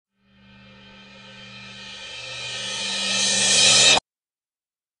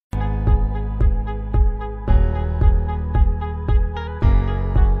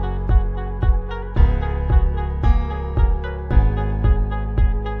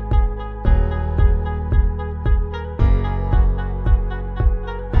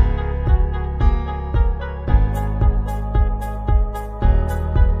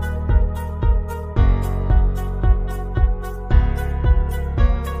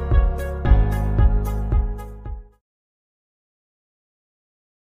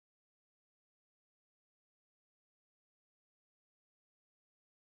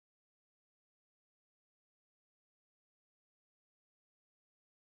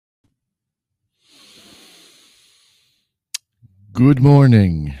Good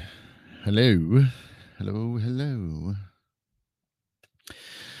morning. Hello. Hello. Hello.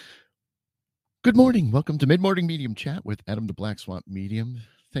 Good morning. Welcome to Mid Morning Medium Chat with Adam the Black Swamp Medium.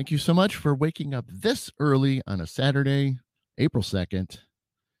 Thank you so much for waking up this early on a Saturday, April 2nd.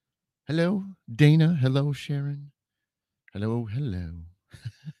 Hello, Dana. Hello, Sharon. Hello. Hello.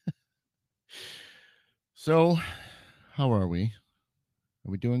 So, how are we?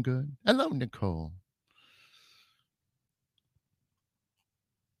 Are we doing good? Hello, Nicole.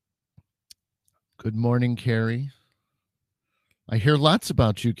 Good morning, Carrie. I hear lots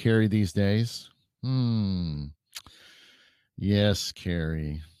about you, Carrie, these days. Yes,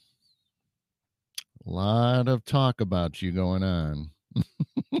 Carrie. A lot of talk about you going on.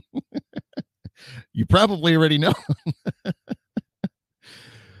 You probably already know.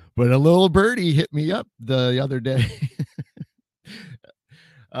 But a little birdie hit me up the other day.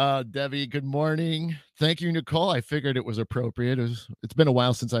 Debbie, good morning. Thank you, Nicole. I figured it was appropriate. It's been a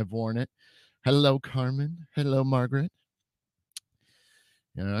while since I've worn it. Hello, Carmen. Hello, Margaret.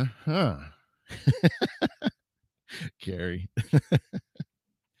 Huh. Carrie.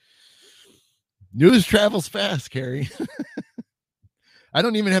 News travels fast, Carrie. I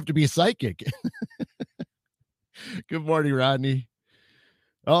don't even have to be psychic. Good morning, Rodney.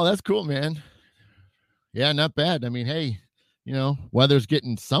 Oh, that's cool, man. Yeah, not bad. I mean, hey, weather's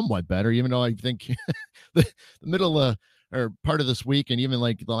getting somewhat better, even though I think the middle or part of this week and even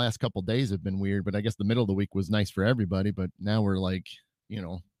like the last couple days have been weird. But I guess the middle of the week was nice for everybody. But now we're like,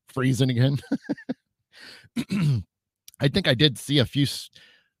 freezing again. I think I did see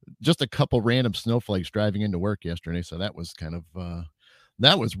just a couple random snowflakes driving into work yesterday. So that was kind of,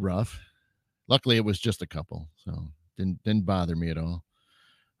 that was rough. Luckily, it was just a couple. So didn't bother me at all.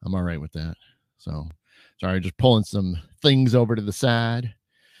 I'm all right with that. So sorry, just pulling some things over to the side.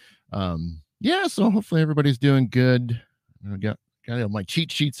 Yeah, so hopefully everybody's doing good. I got my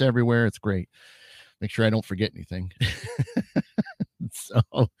cheat sheets everywhere. It's great. Make sure I don't forget anything. So,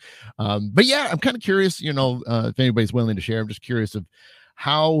 but yeah, I'm kind of curious, if anybody's willing to share. I'm just curious of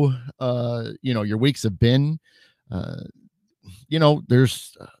how, your weeks have been.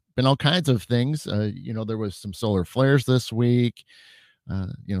 There's been all kinds of things. There was some solar flares this week.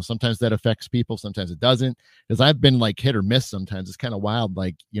 Sometimes that affects people, sometimes it doesn't. Because I've been like hit or miss sometimes. It's kind of wild.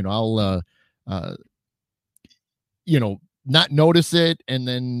 Like, I'll not notice it, and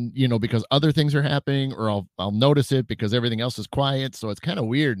then because other things are happening, or I'll notice it because everything else is quiet. So it's kind of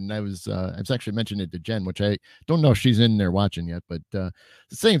weird. And I was actually mentioning it to Jen, which I don't know if she's in there watching yet, but the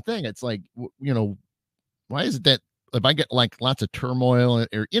same thing. It's like, why is it that if I get like lots of turmoil,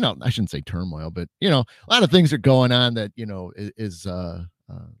 or I shouldn't say turmoil, but a lot of things are going on that is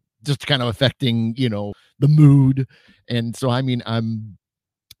just kind of affecting the mood. And so I mean, I'm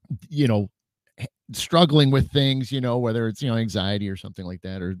struggling with things, whether it's anxiety or something like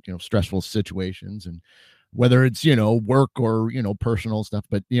that, or stressful situations, and whether it's work or personal stuff.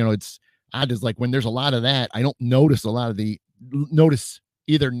 But it's odd, is like when there's a lot of that, I don't notice notice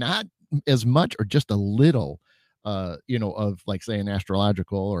either not as much or just a little of like, say, an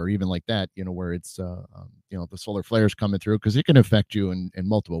astrological or even like that, where it's the solar flares coming through, because it can affect you in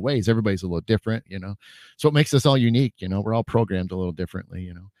multiple ways. Everybody's a little different, so it makes us all unique. We're all programmed a little differently.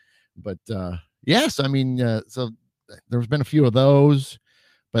 But yes, I mean, so there's been a few of those,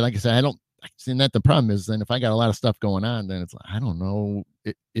 but like I said, I've seen that the problem is, then if I got a lot of stuff going on, then it's like, I don't know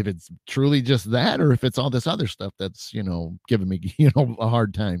if it's truly just that, or if it's all this other stuff that's giving me a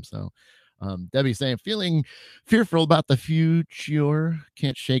hard time. So Debbie saying, feeling fearful about the future,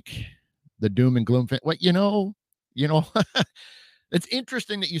 can't shake the doom and gloom. What it's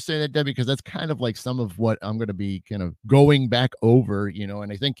interesting that you say that, Debbie, because that's kind of like some of what I'm going to be kind of going back over,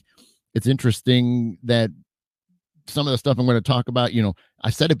 and I think it's interesting that some of the stuff I'm going to talk about, I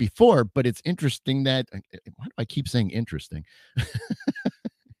said it before, but it's interesting that, why do I keep saying interesting?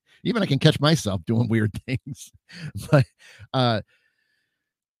 Even I can catch myself doing weird things, but I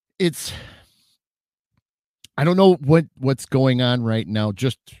don't know what's going on right now,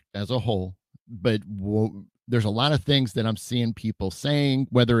 just as a whole, but there's a lot of things that I'm seeing people saying,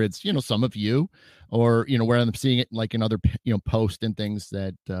 whether it's, some of you, or, where I'm seeing it like in other, posts and things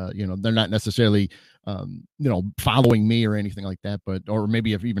that, they're not necessarily, following me or anything like that, but, or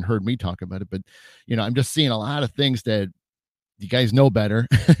maybe have even heard me talk about it, but, I'm just seeing a lot of things that you guys know better.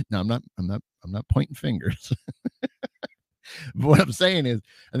 No, I'm not pointing fingers. But what I'm saying is,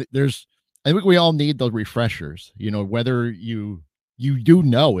 I think we all need those refreshers, whether you do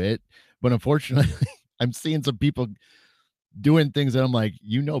know it, but unfortunately, I'm seeing some people doing things that I'm like,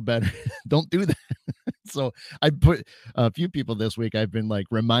 better. Don't do that. So I put a few people this week, I've been like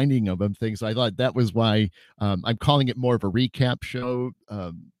reminding of them things. So I thought that was why I'm calling it more of a recap show,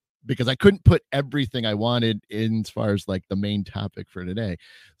 because I couldn't put everything I wanted in as far as like the main topic for today.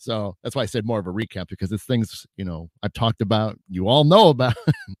 So that's why I said more of a recap, because it's things, I've talked about, you all know about,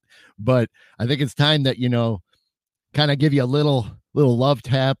 but I think it's time that, kind of give you a little love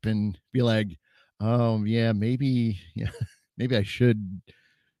tap and be like, oh yeah, maybe, yeah, maybe I should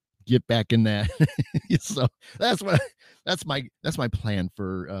get back in that. So that's what that's my plan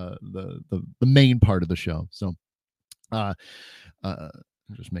for the main part of the show. So uh I'm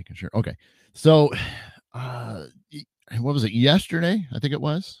just making sure. Okay. So what was it, yesterday? I think it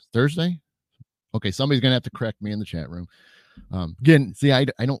was Thursday. Okay, somebody's gonna have to correct me in the chat room. Again, see, I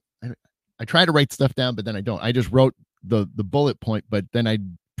don't I try to write stuff down, but then I don't. I just wrote the bullet point, but then I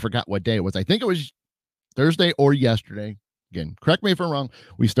forgot what day it was. I think it was Thursday or yesterday. Again, correct me if I'm wrong.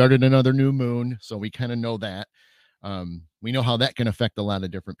 We started another new moon, so we kind of know that. We know how that can affect a lot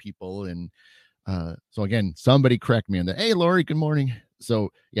of different people. And so again, somebody correct me on that. Hey, Lori, good morning.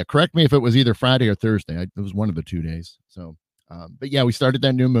 So yeah, correct me if it was either Friday or Thursday. It was one of the 2 days. So, but yeah, we started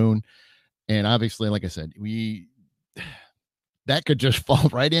that new moon, and obviously, like I said, that could just fall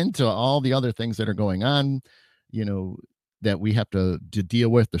right into all the other things that are going on, you know, that we have to deal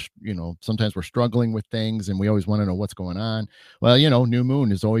with. Sometimes we're struggling with things and we always want to know what's going on. Well, new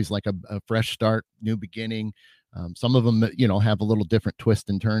moon is always like a fresh start, new beginning. Some of them, have a little different twist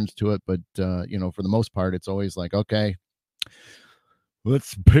and turns to it, but for the most part, it's always like, okay,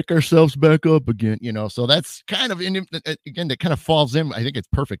 let's pick ourselves back up again, so that's kind of again, that kind of falls in. I think it's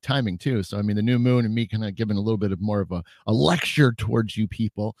perfect timing too. So I mean, the new moon and me kind of giving a little bit of more of a lecture towards you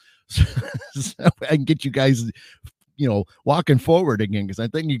people, so I can get you guys walking forward again, because I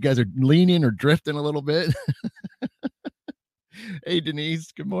think you guys are leaning or drifting a little bit. Hey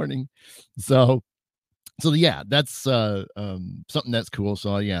Denise, good morning. So yeah, that's something that's cool.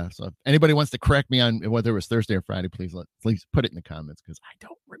 So yeah, so if anybody wants to correct me on whether it was Thursday or Friday, please put it in the comments, because I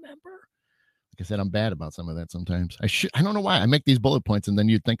don't remember. Like I said, I'm bad about some of that sometimes. I don't know why I make these bullet points, and then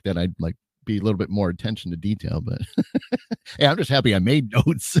you'd think that I'd like be a little bit more attention to detail, but yeah, I'm just happy I made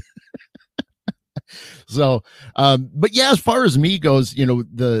notes. So but yeah, as far as me goes,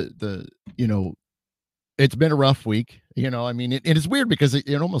 it's been a rough week. I mean, it is weird because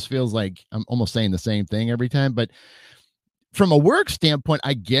it almost feels like I'm almost saying the same thing every time. But from a work standpoint,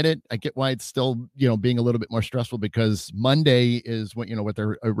 I get it. I get why it's still, being a little bit more stressful, because Monday is what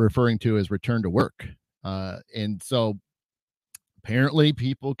they're referring to as return to work. And so apparently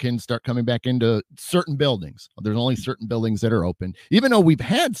people can start coming back into certain buildings. There's only certain buildings that are open, even though we've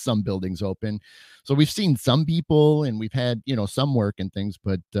had some buildings open. So we've seen some people and we've had, some work and things,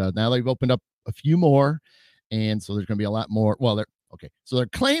 but now they've opened up a few more. And so there's going to be a lot more. Well, so they're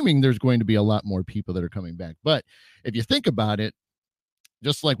claiming there's going to be a lot more people that are coming back. But if you think about it,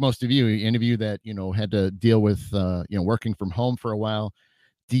 just like most of you, any of you that, had to deal with, working from home for a while,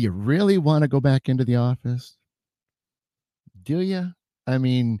 do you really want to go back into the office? Do you? I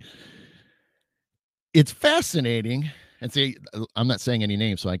mean, it's fascinating. And see, I'm not saying any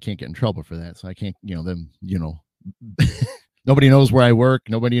names, so I can't get in trouble for that. So I can't, nobody knows where I work.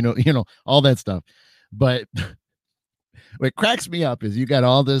 Nobody all that stuff. But what cracks me up is you got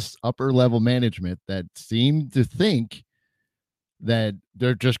all this upper level management that seem to think that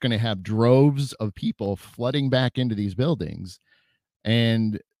they're just going to have droves of people flooding back into these buildings.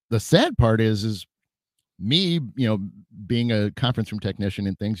 And the sad part is me, being a conference room technician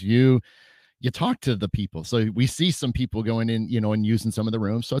and things, you talk to the people. So we see some people going in, and using some of the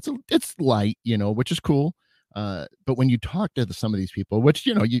rooms. So it's light, which is cool. But when you talk to some of these people, which,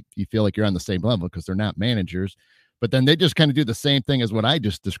 you feel like you're on the same level because they're not managers, but then they just kind of do the same thing as what I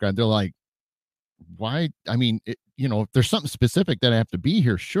just described. They're like, why? I mean, if there's something specific that I have to be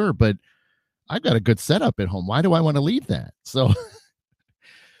here, sure, but I've got a good setup at home. Why do I want to leave that? So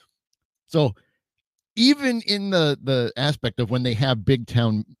even in the aspect of when they have big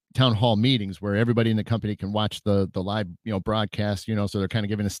town hall meetings where everybody in the company can watch the live broadcast, so they're kind of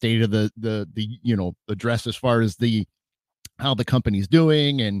giving a state of the address as far as how the company's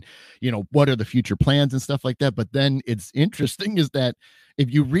doing and what are the future plans and stuff like that. But then it's interesting is that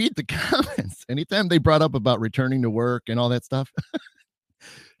if you read the comments, anytime they brought up about returning to work and all that stuff,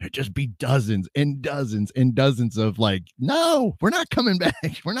 there'd just be dozens and dozens and dozens of like, no, we're not coming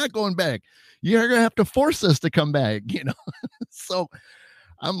back. We're not going back. You're going to have to force us to come back, So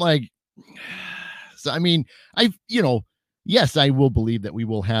I'm like, so, I mean, yes, I will believe that we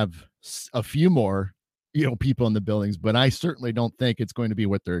will have a few more, people in the buildings, but I certainly don't think it's going to be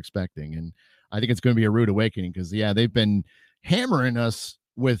what they're expecting. And I think it's going to be a rude awakening because, yeah, they've been hammering us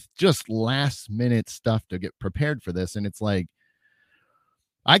with just last minute stuff to get prepared for this. And it's like,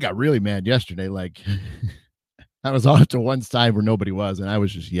 I got really mad yesterday. Like, I was off to one side where nobody was, and I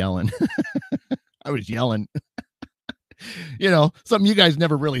was just yelling. I was yelling, something you guys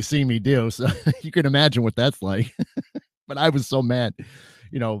never really see me do. So you can imagine what that's like. But I was so mad.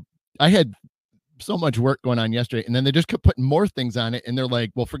 You know, I had so much work going on yesterday, and then they just kept putting more things on it. And they're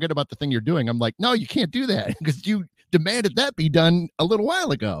like, well, forget about the thing you're doing. I'm like, no, you can't do that because you demanded that be done a little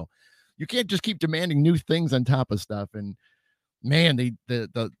while ago. You can't just keep demanding new things on top of stuff. And man,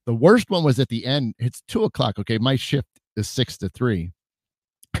 the worst one was at the end. It's 2:00. Okay. My shift is 6 to 3.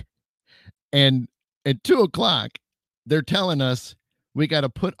 And at 2:00, they're telling us we got to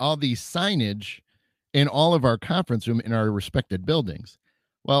put all these signage in all of our conference room in our respected buildings.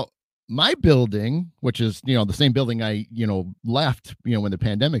 Well, my building, which is, the same building I, left, when the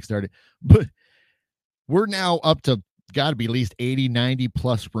pandemic started, but we're now up to got to be at least 80, 90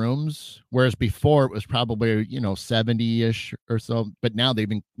 plus rooms. Whereas before it was probably, 70-ish or so, but now they've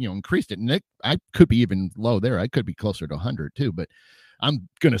been, increased it. And I could be even low there. I could be closer to 100 too, but I'm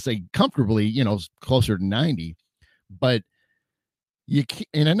going to say comfortably, closer to 90. But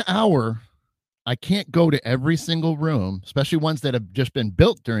in an hour, I can't go to every single room, especially ones that have just been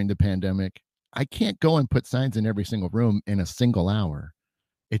built during the pandemic. I can't go and put signs in every single room in a single hour.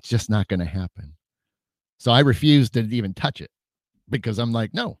 It's just not going to happen. So I refuse to even touch it because I'm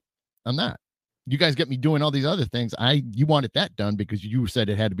like, no, I'm not. You guys get me doing all these other things. You wanted that done because you said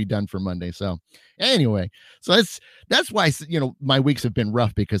it had to be done for Monday. So anyway, so that's why, my weeks have been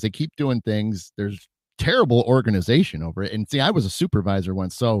rough because they keep doing things. There's terrible organization over it. And see, I was a supervisor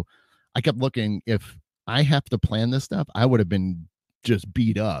once. So I kept looking, if I have to plan this stuff, I would have been just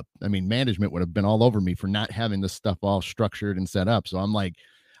beat up. I mean, management would have been all over me for not having this stuff all structured and set up. So I'm like,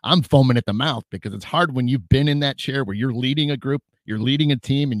 I'm foaming at the mouth because it's hard when you've been in that chair where you're leading a group, you're leading a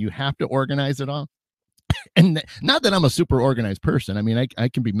team, and you have to organize it all. And not that I'm a super organized person. I mean, I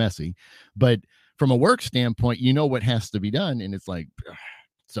can be messy, but from a work standpoint, what has to be done. And it's like,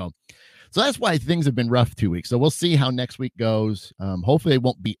 so that's why things have been rough 2 weeks. So we'll see how next week goes. Hopefully it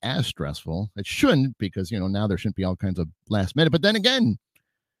won't be as stressful. It shouldn't because, now there shouldn't be all kinds of last minute. But then again,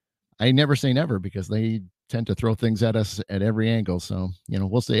 I never say never because they tend to throw things at us at every angle. So,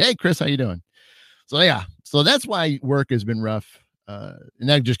 we'll say, hey, Chris, how you doing? So, yeah. So that's why work has been rough. And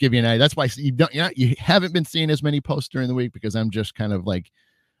that just give you an idea. That's why you haven't been seeing as many posts during the week because I'm just kind of like,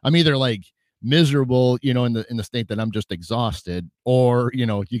 I'm either like miserable, in the state that I'm just exhausted, or,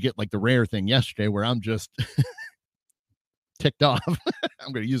 you get like the rare thing yesterday where I'm just ticked off.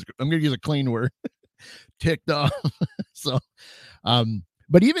 I'm going to use a clean word, ticked off. So,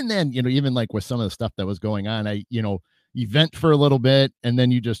 but even then, even like with some of the stuff that was going on, you vent for a little bit and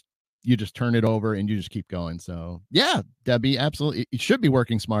then you just turn it over and you just keep going. So yeah, Debbie, absolutely. It should be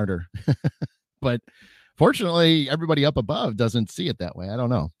working smarter, but fortunately everybody up above doesn't see it that way. I don't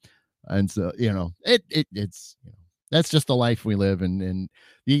know. And so, it's, that's just the life we live in. And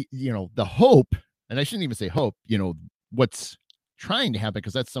the hope, and I shouldn't even say hope, what's trying to happen,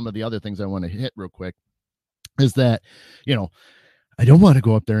 because that's some of the other things I want to hit real quick, is that, I don't want to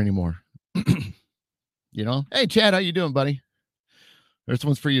go up there anymore. Hey, Chad, how you doing, buddy? This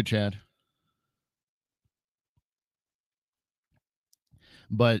one's for you, Chad.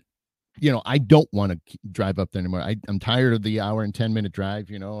 But, I don't want to drive up there anymore. I'm tired of the hour and 10-minute drive.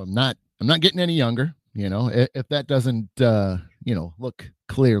 I'm not getting any younger, if that doesn't, look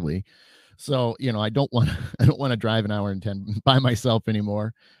clearly. So, I don't want to drive an hour and 10 by myself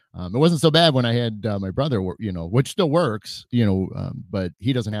anymore. It wasn't so bad when I had my brother, which still works, but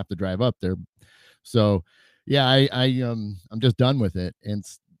he doesn't have to drive up there. So, yeah, I'm just done with it. And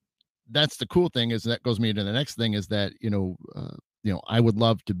that's the cool thing, is that goes me to the next thing, is that, I would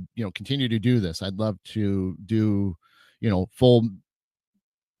love to, continue to do this. I'd love to do,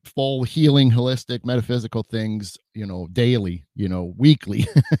 full healing, holistic, metaphysical things, daily, weekly,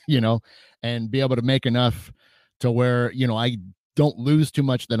 and be able to make enough to where, I don't lose too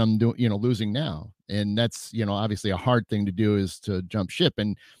much that I'm doing, losing now. And that's, obviously a hard thing to do, is to jump ship.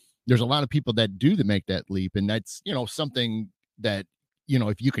 And there's a lot of people that do to make that leap. And that's, something that,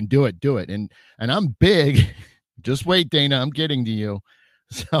 if you can do it, do it. And I'm big. Just wait, Dana, I'm getting to you.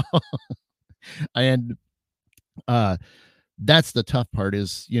 So, and, that's the tough part,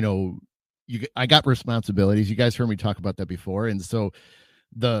 is, I got responsibilities. You guys heard me talk about that before. And so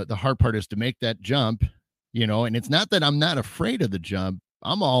the hard part is to make that jump, and it's not that I'm not afraid of the jump.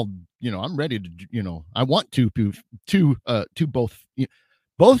 I'm all, I'm ready to, I want to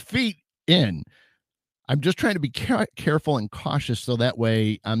both feet in. I'm just trying to be careful and cautious, so that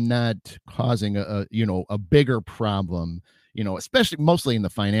way I'm not causing a bigger problem, especially mostly in the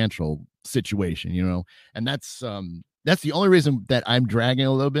financial situation, and that's the only reason that I'm dragging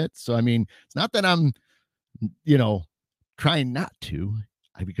a little bit. So I mean, it's not that I'm, you know, trying not to,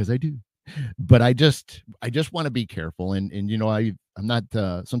 because I do, but I just want to be careful, and I'm not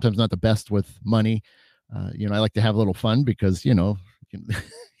sometimes not the best with money. I like to have a little fun because you can,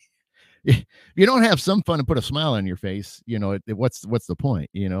 if you don't have some fun and put a smile on your face, what's the point,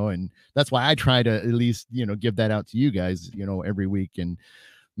 and that's why I try to at least give that out to you guys, every week, and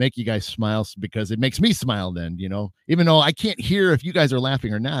make you guys smile, because it makes me smile then, even though I can't hear if you guys are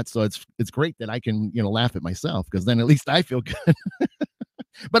laughing or not. So it's great that I can laugh at myself, because then at least I feel good.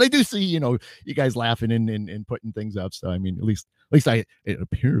 But I do see, you guys laughing and putting things up. So I mean, at least it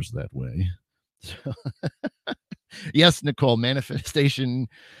appears that way. So, yes, Nicole, manifestation.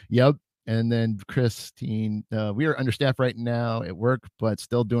 Yep. And then Christine, we are understaffed right now at work, but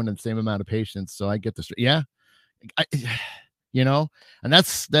still doing the same amount of patients. So I get this. Yeah. I, you know, and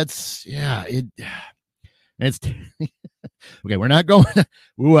that's yeah, it's okay. We're not going.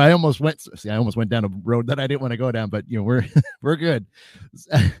 Ooh, I almost went down a road that I didn't want to go down, but we're we're good.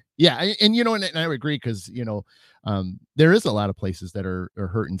 Yeah, and I would agree, because there is a lot of places that are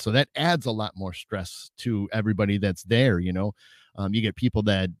hurting, so that adds a lot more stress to everybody that's there. You get people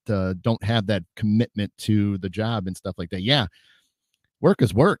that don't have that commitment to the job and stuff like that. Yeah, work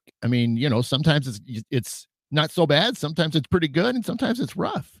is work. I mean, sometimes it's not so bad, sometimes it's pretty good, and sometimes it's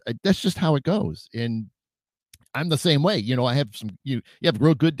rough. That's just how it goes. And I'm the same way. I have you have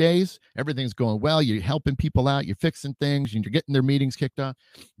real good days. Everything's going well. You're helping people out. You're fixing things, and you're getting their meetings kicked off.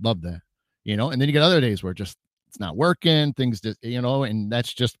 Love that. And then you get other days where just it's not working. Things just and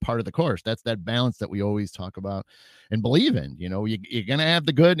that's just part of the course. That's that balance that we always talk about and believe in. You're gonna have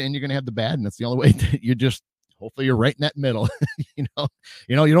the good and you're gonna have the bad, and that's the only way that you just hopefully you're right in that middle. You don't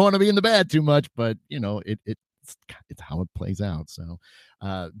want to be in the bad too much, but it's how it plays out. So,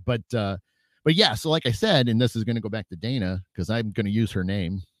 but yeah, so like I said, and this is going to go back to Dana, because I'm going to use her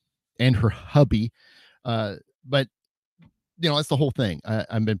name and her hubby. But that's the whole thing.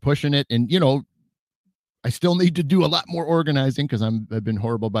 I've been pushing it, and I still need to do a lot more organizing, because I've been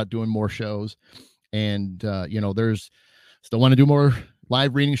horrible about doing more shows, and there's still want to do more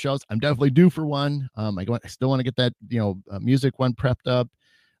live reading shows. I'm definitely due for one. I still want to get that music one prepped up.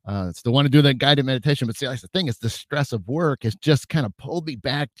 Still want to do that guided meditation, but see, that's the thing, is the stress of work has just kind of pulled me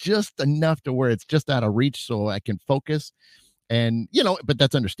back just enough to where it's just out of reach, so I can focus. And but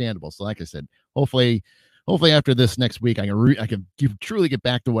that's understandable. So like I said, hopefully after this next week, I can truly get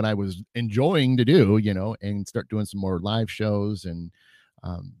back to what I was enjoying to do, and start doing some more live shows. And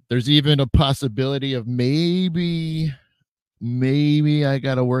there's even a possibility of maybe I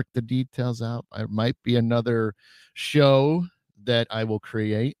got to work the details out. I might be another show that I will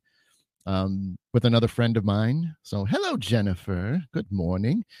create with another friend of mine. So hello, Jennifer. Good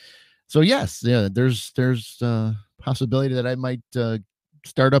morning. So yes, yeah, there's possibility that I might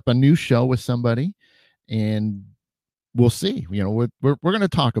start up a new show with somebody, and we'll see. We're going to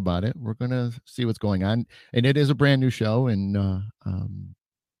talk about it. We're going to see what's going on, and it is a brand new show. And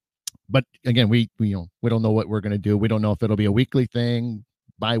but again, we don't know what we're going to do. We don't know if it'll be a weekly thing,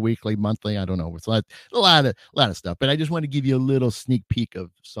 bi-weekly, monthly. I don't know. It's a lot of stuff, but I just want to give you a little sneak peek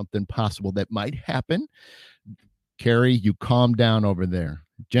of something possible that might happen. Carrie, you calm down over there.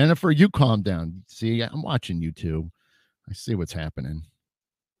 Jennifer, you calm down. See, I'm watching you too. I see what's happening.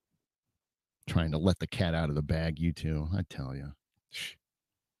 Trying to let the cat out of the bag, you two. I tell you.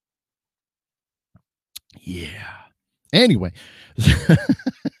 Yeah. Anyway.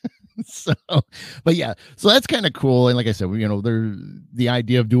 So, but yeah, so that's kind of cool. And like I said, there's the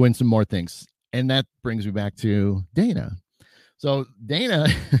idea of doing some more things. And that brings me back to Dana. So Dana,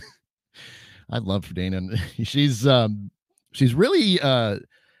 I love Dana. She's really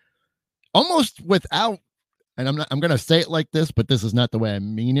almost without, and I'm going to say it like this, but this is not the way I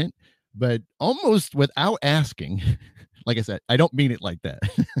mean it, but almost without asking, like I said, I don't mean it like that,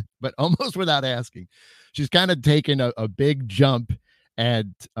 but almost without asking, she's kind of taken a big jump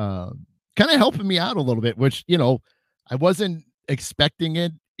and kind of helping me out a little bit, which I wasn't expecting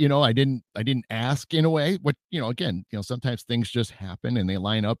it. I didn't ask, in a way. What again, sometimes things just happen and they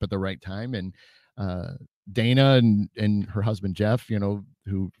line up at the right time. And Dana and her husband Jeff,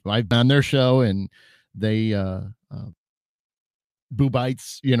 who I've been on their show, and they Boo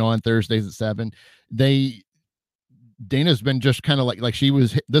Bites, on Thursdays at 7. Dana's been just kind of like she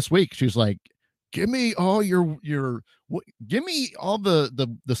was this week. She's like, give me all give me all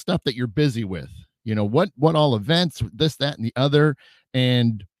the stuff that you're busy with, what all events, this, that, and the other.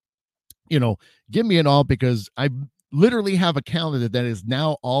 And, give me it all, because I literally have a calendar that is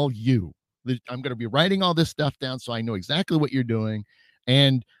now all you. I'm going to be writing all this stuff down so I know exactly what you're doing.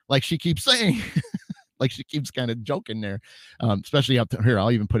 And like she keeps saying, like she keeps kind of joking there, especially up to here.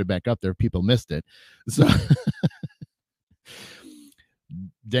 I'll even put it back up there. People missed it. So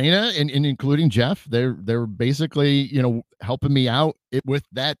Dana and including Jeff, they're basically, helping me out with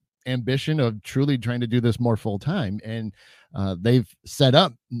that ambition of truly trying to do this more full time. And they've set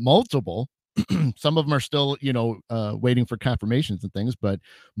up multiple. Some of them are still, waiting for confirmations and things, but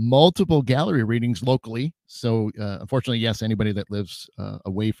multiple gallery readings locally. So, unfortunately, yes, anybody that lives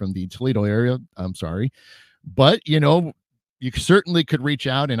away from the Toledo area, I'm sorry, but you certainly could reach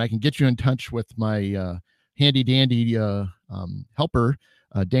out, and I can get you in touch with my handy dandy helper,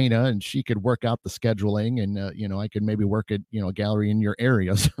 Dana, and she could work out the scheduling, and I could maybe work at a gallery in your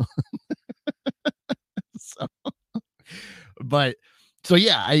area. So, but so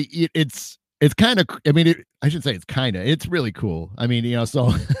yeah, it's kind of, I mean, I should say it's really cool. I mean,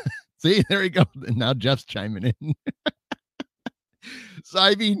 so see, there you go. Now Jeff's chiming in. So,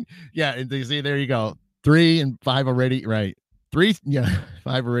 I mean, yeah, and you see, there you go. 3 and 5 already, right? 3, yeah,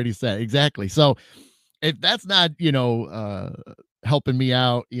 5 already set. Exactly. So if that's not, helping me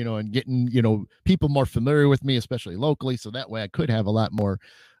out, and getting, people more familiar with me, especially locally. So that way I could have a lot more,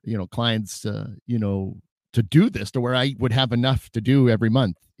 clients, to do this to where I would have enough to do every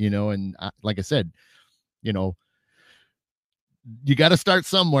month, and like I said, you got to start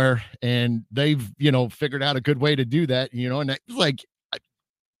somewhere, and they've, figured out a good way to do that, and it's like,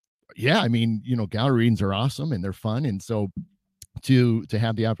 yeah, I mean, gallery readings are awesome and they're fun. And so to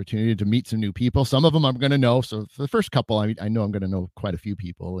have the opportunity to meet some new people, some of them I'm going to know. So for the first couple, I know I'm going to know quite a few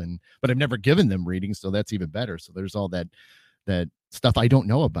people, but I've never given them readings. So that's even better. So there's all that stuff I don't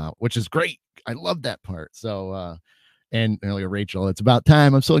know about, which is great. I love that part. So, and earlier, Rachel, it's about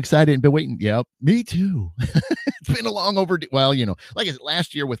time. I'm so excited and been waiting. Yep, me too. It's been a long overdue. Well, like I said,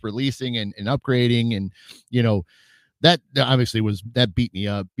 last year with releasing and upgrading, and that obviously that beat me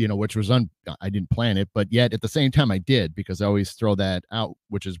up, which was I didn't plan it, but yet at the same time I did, because I always throw that out,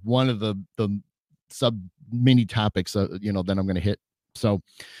 which is one of the sub mini topics, that I'm going to hit. So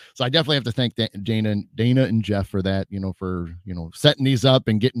I definitely have to thank Dana and Jeff for that, for, setting these up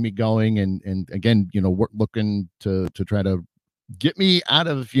and getting me going. And again, we're looking to try to get me out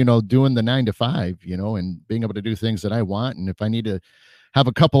of, doing the 9 to 5, and being able to do things that I want. And if I need to have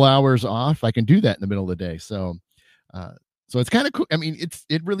a couple hours off, I can do that in the middle of the day. So it's kind of cool. I mean,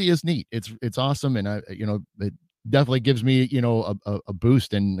 it really is neat. It's awesome. And it definitely gives me, a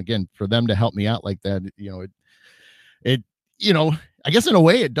boost. And again, for them to help me out like that, it I guess in a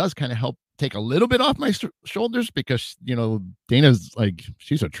way it does kind of help take a little bit off my shoulders, because, Dana's like,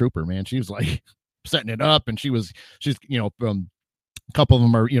 she's a trooper, man. She was like setting it up, and she's, from a couple of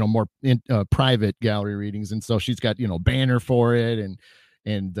them are, more private gallery readings. And so she's got, banner for it,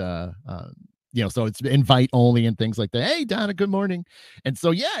 and so it's invite only and things like that. Hey, Donna, good morning. And so,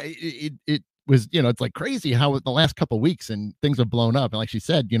 yeah, it was, it's like crazy how the last couple of weeks and things have blown up. And like she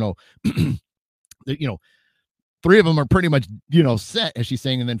said, 3 of them are pretty much, set, as she's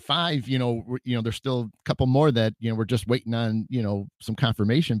saying. And then 5, there's still a couple more that, we're just waiting on, some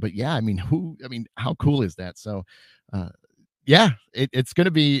confirmation. But yeah, I mean, how cool is that? So, yeah, it's going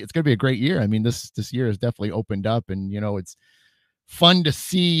to be a great year. I mean, this year has definitely opened up, and, it's fun to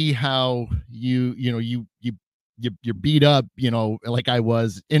see how you're beat up, like I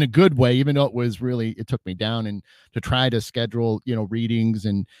was, in a good way, even though it took me down, and to try to schedule, readings,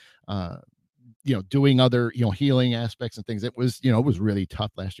 and, doing other, healing aspects and things. It was, it was really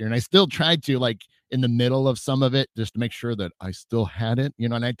tough last year. And I still tried to, like, in the middle of some of it, just to make sure that I still had it,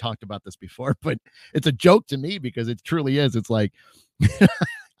 and I talked about this before, but it's a joke to me, because it truly is. It's like,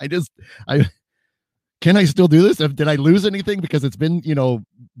 can I still do this? Did I lose anything? Because it's been,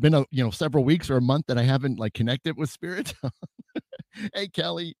 several weeks or a month that I haven't, like, connected with spirit. Hey,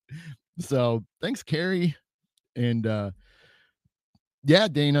 Kelly. So thanks, Carrie. And, yeah,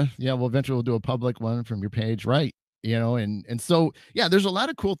 Dana. Yeah, well, eventually we'll do a public one from your page, right? And so, yeah, there's a lot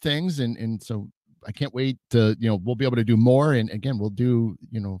of cool things, and so I can't wait to, we'll be able to do more, and again, we'll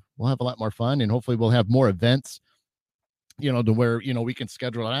have a lot more fun, and hopefully we'll have more events, to where, we can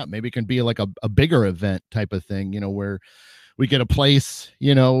schedule it out. Maybe it can be like a bigger event type of thing, where we get a place,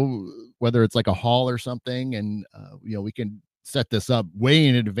 whether it's like a hall or something, and we can set this up way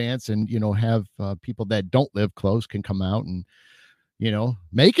in advance, and have people that don't live close can come out and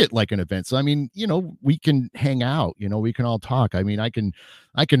make it like an event. So, I mean, we can hang out, we can all talk. I mean, I can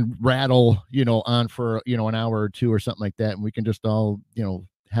rattle, on for, an hour or two or something like that. And we can just all,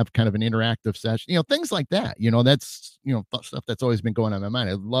 have kind of an interactive session, things like that. That's, stuff that's always been going on in my mind.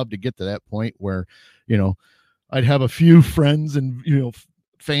 I'd love to get to that point where, I'd have a few friends and,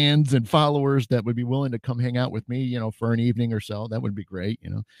 fans and followers that would be willing to come hang out with me, for an evening or so. That would be great,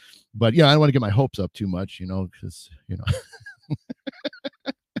 But yeah, I don't want to get my hopes up too much, because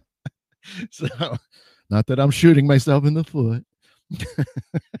so not that I'm shooting myself in the foot.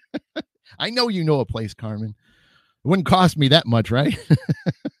 I know you know a place, Carmen. It wouldn't cost me that much, right?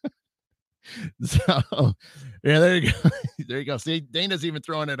 So yeah, there you go. There you go. See, Dana's even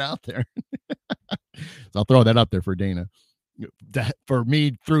throwing it out there. So I'll throw that up there for Dana. For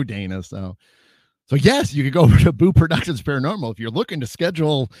me through Dana. So yes, you could go over to Boo Productions Paranormal if you're looking to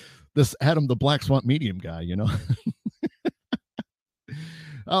schedule this Adam the Black Swamp Medium guy,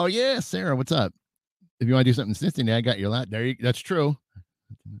 Oh yeah, Sarah, what's up? If you want to do something in Cincinnati, I got your lot. That's true.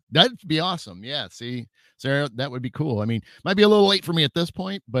 That'd be awesome. Yeah, see, Sarah, that would be cool. I mean, might be a little late for me at this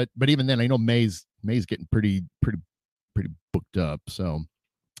point, but even then, I know May's getting pretty booked up. So,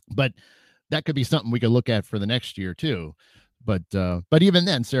 but that could be something we could look at for the next year too. But even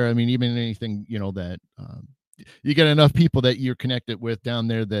then, Sarah, I mean, even anything that you get enough people that you're connected with down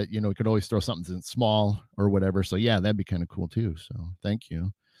there that could always throw something in small or whatever. So yeah, that'd be kind of cool too. So thank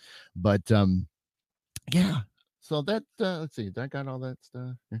you. But yeah. So that let's see, I got all that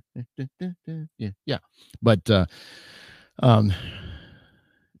stuff. Yeah. But I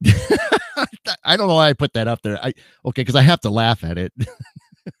don't know why I put that up there. Because I have to laugh at it.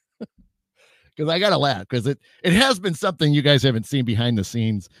 Because I gotta laugh because it has been something you guys haven't seen behind the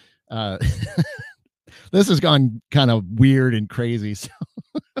scenes. This has gone kind of weird and crazy.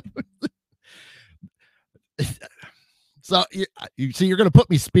 So you see, you're gonna put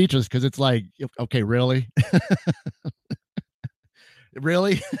me speechless because it's like, okay, really,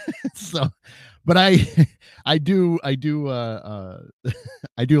 really. So, but I do I do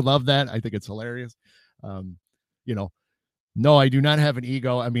love that. I think it's hilarious. No, I do not have an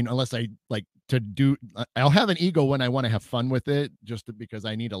ego. I mean, unless I like to do, I'll have an ego when I want to have fun with it, because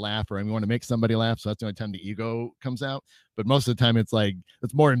I need a laugh or I want to make somebody laugh. So that's the only time the ego comes out. But most of the time, it's like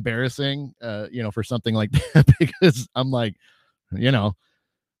it's more embarrassing, for something like that because I'm like, you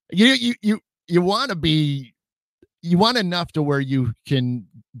want to be, you want enough to where you can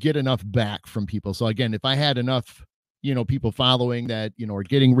get enough back from people. So again, if I had enough, people following that, are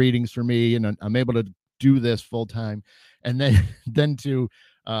getting readings for me, and I'm able to do this full time, and then to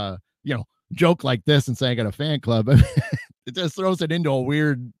joke like this and say I got a fan club, it just throws it into a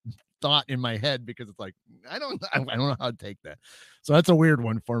weird thought in my head because it's like I don't know how to take that. So that's a weird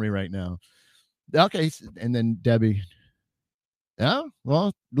one for me right now. Okay, and then Debbie. Yeah,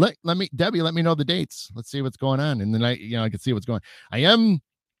 well, let me know the dates. Let's see what's going on, and then I can see what's going. I'm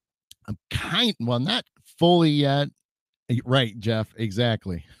not fully yet. Right, Jeff,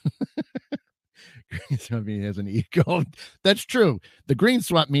 exactly. I mean, he has an ego. That's true. The green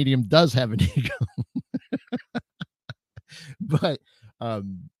swamp medium does have an ego. But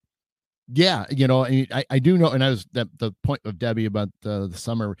yeah, I do know, and I was the point of Debbie about the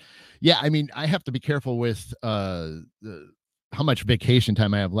summer. Yeah, I mean, I have to be careful with how much vacation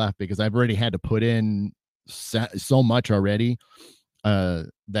time I have left because I've already had to put in so much already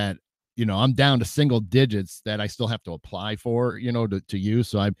that I'm down to single digits that I still have to apply for, to use.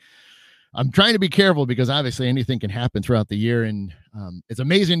 So I'm trying to be careful because obviously anything can happen throughout the year. And it's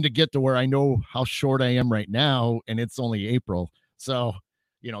amazing to get to where I know how short I am right now. And it's only April. So,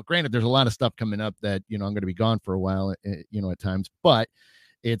 granted, there's a lot of stuff coming up that, I'm going to be gone for a while, at times, but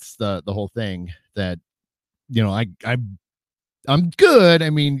it's the whole thing that, I'm good. I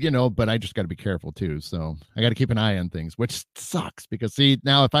mean, but I just got to be careful too. So I got to keep an eye on things, which sucks because see,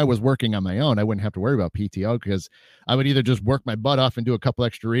 now if I was working on my own, I wouldn't have to worry about PTO because I would either just work my butt off and do a couple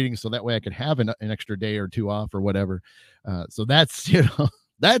extra readings. So that way I could have an extra day or two off or whatever. So that's,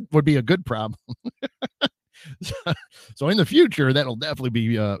 that would be a good problem. So in the future, that'll definitely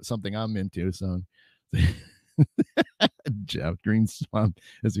be something I'm into. So Jeff, green swamp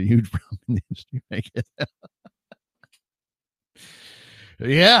is a huge problem in the industry. I guess.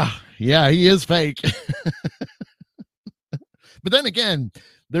 Yeah, he is fake. But then again,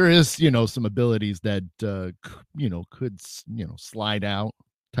 there is, some abilities that, could, slide out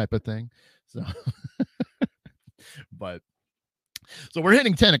type of thing. So, but, so we're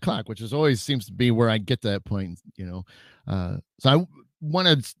hitting 10 o'clock, which is always seems to be where I get to that point, So I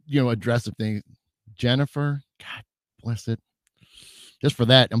want to, address the thing. Jennifer, God bless it. Just for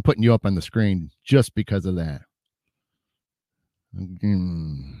that, I'm putting you up on the screen just because of that.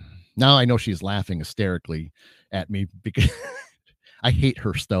 Now I know she's laughing hysterically at me because I hate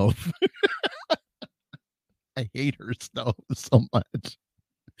her stove. I hate her stove so much.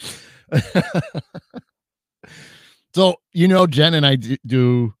 So, Jen and I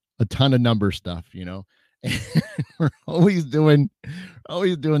do a ton of number stuff, We're always doing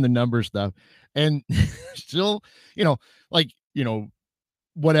the number stuff. And she'll, you know, like,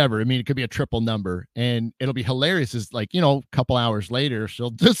 whatever. I mean, it could be a triple number and it'll be hilarious. Is like, a couple hours later,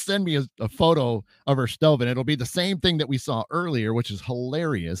 she'll just send me a photo of her stove and it'll be the same thing that we saw earlier, which is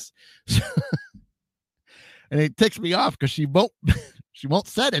hilarious. And it ticks me off because she won't she won't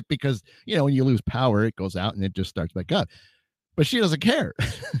set it because when you lose power, it goes out and it just starts back up. But she doesn't care.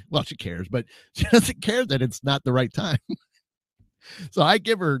 Well, she cares, but she doesn't care that it's not the right time. So I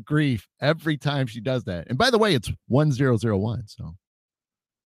give her grief every time she does that. And by the way, it's 1001. So,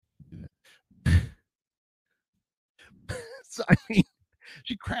 so I mean,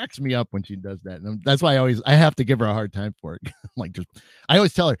 she cracks me up when she does that. And that's why I have to give her a hard time for it. Like, I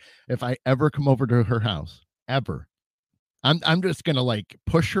always tell her, if I ever come over to her house, ever, I'm just gonna like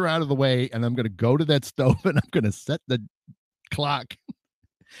push her out of the way and I'm gonna go to that stove and I'm gonna set the clock,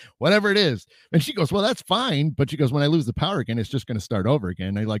 whatever it is. And she goes, well, that's fine. But she goes, when I lose the power again, it's just gonna start over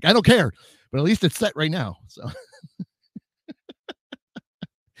again. I don't care, but at least it's set right now. So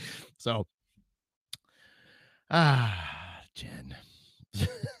so Jen.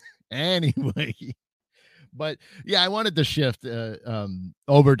 Anyway, but yeah, I wanted to shift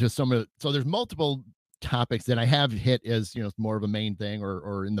over to so there's multiple topics that I have hit as more of a main thing,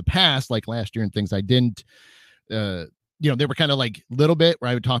 or in the past, like last year and things I didn't they were kind of like little bit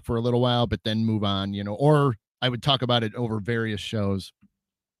where I would talk for a little while but then move on, or I would talk about it over various shows.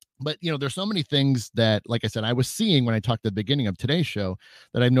 But there's so many things that, like I said, I was seeing when I talked at the beginning of today's show,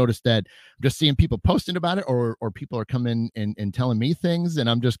 that I've noticed that I'm just seeing people posting about it, or people are coming and telling me things, and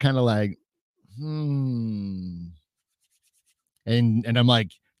I'm just kind of like, and I'm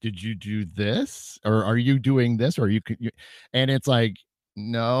like, did you do this, or are you doing this, or and it's like,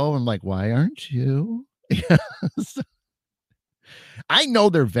 no. I'm like, why aren't you? So, I know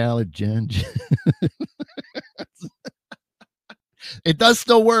they're valid, Jen. It does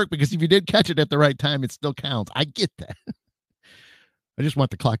still work, because if you did catch it at the right time, it still counts. I get that. I just want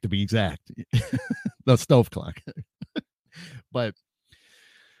the clock to be exact. The stove clock. But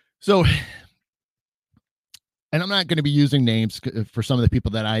so, and I'm not going to be using names for some of the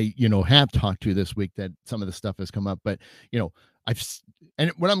people that I, have talked to this week, that some of the stuff has come up, but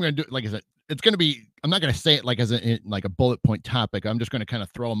and what I'm going to do, like I said, it's going to be, I'm not going to say it like like a bullet point topic. I'm just going to kind of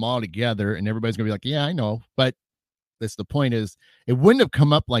throw them all together and everybody's going to be like, yeah, I know. But that's the point, is it wouldn't have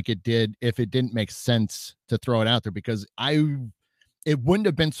come up like it did if it didn't make sense to throw it out there, because it wouldn't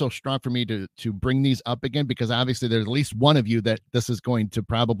have been so strong for me to bring these up again, because obviously there's at least one of you that this is going to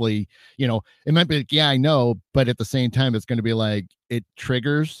probably, it might be like, yeah, I know, but at the same time, it's going to be like, it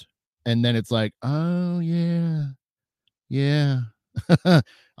triggers. And then it's like, oh yeah. Yeah.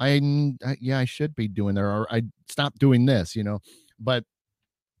 I should be doing there, or I stopped doing this, but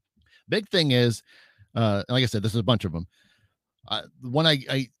big thing is, like I said, this is a bunch of them. The one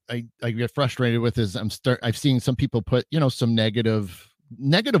I get frustrated with is I've seen some people put some negative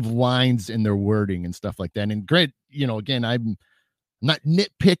lines in their wording and stuff like that. And great, again, I'm not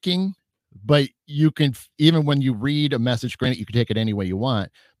nitpicking, but you can, even when you read a message, granted, you can take it any way you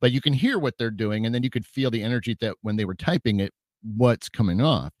want, but you can hear what they're doing, and then you could feel the energy that when they were typing it, what's coming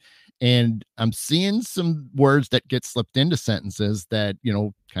off. And I'm seeing some words that get slipped into sentences that,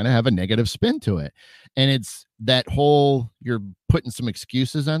 kind of have a negative spin to it. And it's that whole, you're putting some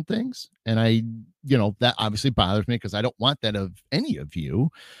excuses on things. And that obviously bothers me, because I don't want that of any of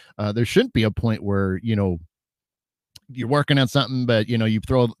you. There shouldn't be a point where, you're working on something, but, you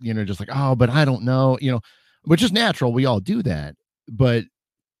throw, just like, oh, but I don't know, which is natural. We all do that. But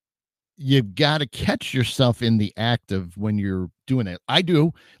you've got to catch yourself in the act of when you're doing it. I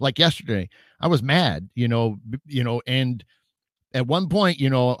do. Like yesterday, I was mad, and at one point,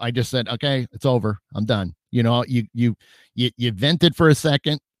 I just said, okay, it's over. I'm done. You vented for a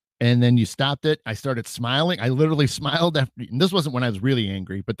second and then you stopped it. I started smiling. I literally smiled after, and this wasn't when I was really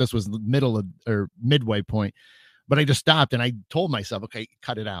angry, but this was the middle of, or midway point. But I just stopped and I told myself, okay,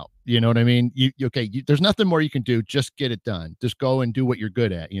 cut it out. You know what I mean? There's nothing more you can do. Just get it done. Just go and do what you're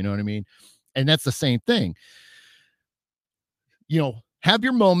good at. You know what I mean? And that's the same thing. Have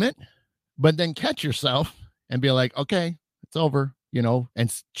your moment, but then catch yourself and be like, okay, it's over,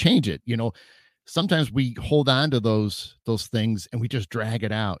 and change it. Sometimes we hold on to those things and we just drag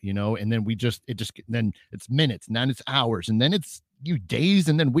it out, and then then it's minutes, and then it's hours, and then it's days,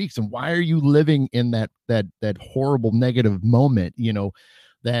 and then weeks. And why are you living in that horrible negative moment,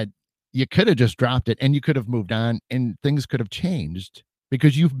 that you could have just dropped it and you could have moved on and things could have changed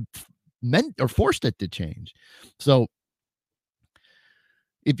because you've meant or forced it to change. So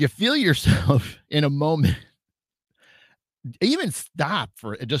if you feel yourself in a moment even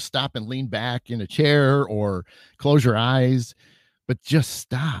just stop and lean back in a chair or close your eyes, but just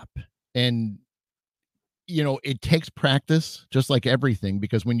stop. And it takes practice, just like everything,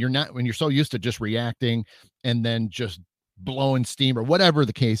 because when you're so used to just reacting and then just blowing steam or whatever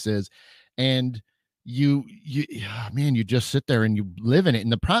the case is, and man, you just sit there and you live in it.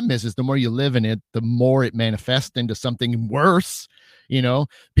 And the problem is the more you live in it, the more it manifests into something worse.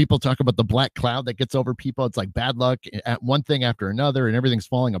 People talk about the black cloud that gets over people. It's like bad luck at one thing after another, and everything's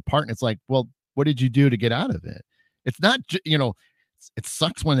falling apart. And it's like, well, what did you do to get out of it? It's not, it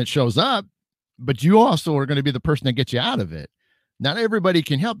sucks when it shows up, but you also are going to be the person that gets you out of it. Not everybody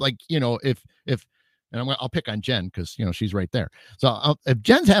can help. Like, if, and I'll pick on Jen because, she's right there. So if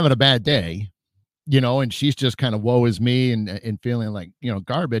Jen's having a bad day, and she's just kind of woe is me and feeling like,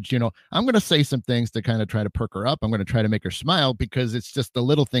 garbage, I'm going to say some things to kind of try to perk her up. I'm going to try to make her smile because it's just the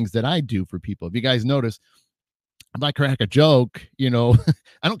little things that I do for people. If you guys notice, if I crack a joke,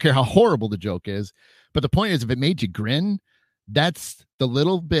 I don't care how horrible the joke is, but the point is if it made you grin, that's the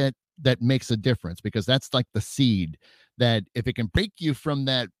little bit that makes a difference, because that's like the seed that if it can break you from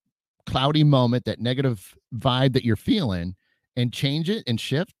that cloudy moment, that negative vibe that you're feeling, and change it and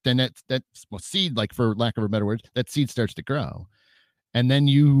shift, then that's seed, like, for lack of a better word, that seed starts to grow. And then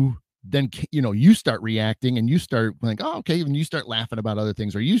you start reacting and you start like, oh, okay. And you start laughing about other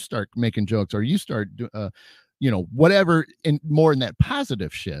things, or you start making jokes, or you start, whatever, and more in that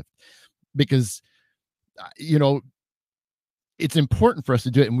positive shift, because, you know, it's important for us to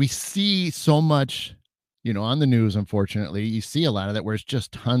do it. And we see so much, on the news, unfortunately, you see a lot of that where it's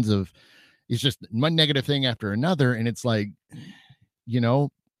just it's just one negative thing after another. And it's like, you know,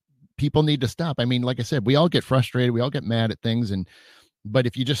 people need to stop. I mean, like I said, we all get frustrated. We all get mad at things. But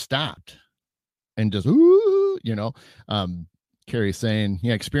if you just stopped and just, ooh, Carrie's saying,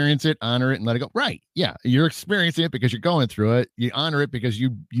 yeah, experience it, honor it, and let it go. Right. Yeah. You're experiencing it because you're going through it. You honor it because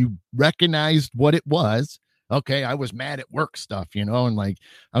you recognized what it was. Okay, I was mad at work stuff, and like,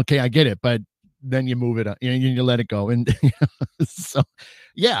 okay, I get it, but then you move it up, you let it go. And so,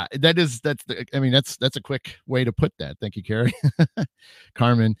 yeah, that's a quick way to put that. Thank you, Carrie.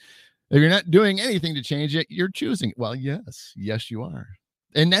 Carmen, if you're not doing anything to change it, you're choosing. Well, yes, you are.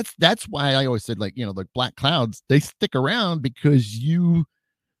 And that's why I always said, like, the black clouds, they stick around because you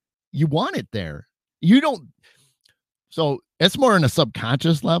want it there. You don't. So it's more on a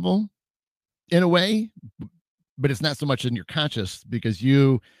subconscious level in a way, but it's not so much in your conscious, because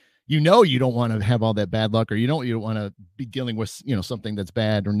you don't want to have all that bad luck, or you don't want to be dealing with, something that's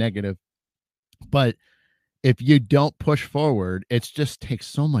bad or negative. But if you don't push forward, it just takes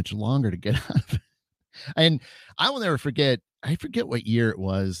so much longer to get out of it. And I will never forget, I forget what year it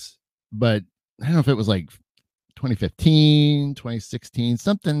was, but I don't know if it was like 2015, 2016,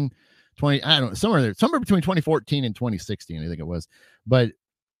 something, I don't know, somewhere between 2014 and 2016, I think it was. But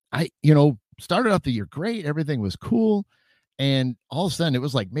I, started off the year great. Everything was cool. And all of a sudden it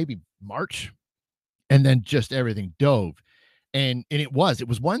was like maybe March, and then just everything dove. And it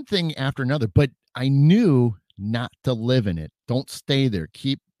was one thing after another, but I knew not to live in it. Don't stay there.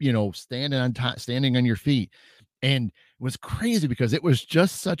 Keep, standing on your feet. And it was crazy because it was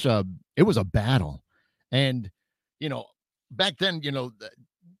just it was a battle. And, back then,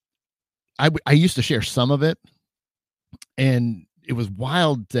 I used to share some of it, and it was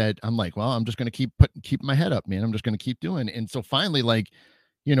wild that I'm like, well, I'm just going to keep my head up, man. I'm just going to keep doing it. And so finally, like,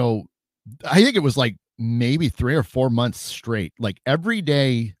 I think it was like maybe 3 or 4 months straight, like every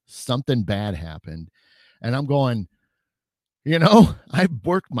day something bad happened. And I'm going, I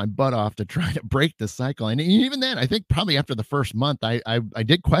worked my butt off to try to break the cycle. And even then, I think probably after the first month, I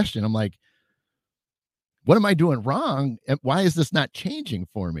did question. I'm like, what am I doing wrong? And why is this not changing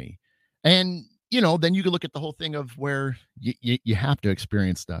for me? And, then you can look at the whole thing of where you have to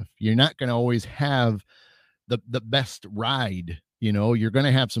experience stuff. You're not going to always have the best ride. You're going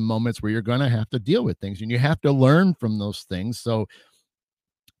to have some moments where you're going to have to deal with things, and you have to learn from those things. So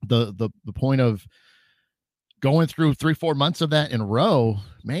the point of going through 3-4 months of that in a row,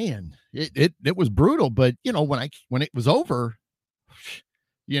 man, it was brutal. But when it was over,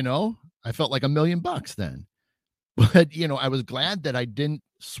 I felt like $1,000,000 then. But I was glad that I didn't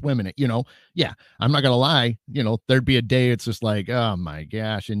swim in it. Yeah, I'm not gonna lie, there'd be a day it's just like, oh my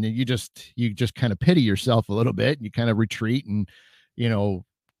gosh, and then you just kind of pity yourself a little bit. You kind of retreat and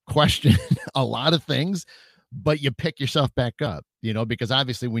question a lot of things, but you pick yourself back up, because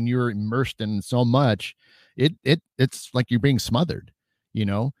obviously when you're immersed in so much, it's like you're being smothered,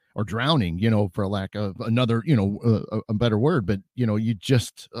 or drowning, for lack of another, a better word. But you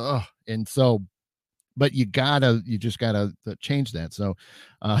just and so, but you just gotta change that. So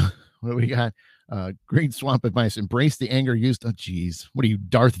what do we got? Green swamp advice: embrace the anger used. Oh, geez, what are you,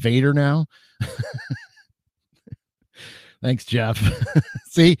 Darth Vader now? Thanks, Jeff.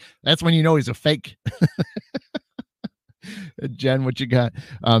 See, that's when you know he's a fake. Jen, what you got?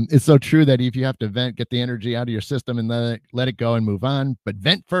 It's so true that if you have to vent, get the energy out of your system and let it go and move on. But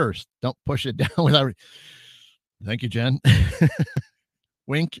vent first. Don't push it down without. Thank you, Jen.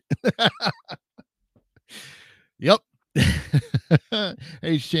 Wink. Yep.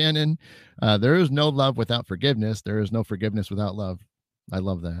 Hey, Shannon. There is no love without forgiveness. There is no forgiveness without love. I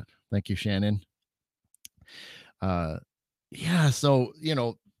love that. Thank you, Shannon. Yeah. So,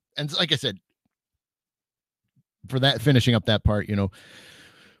 and like I said, for that, finishing up that part, and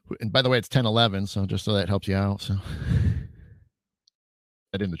by the way, it's 10:11, so just so that helps you out. So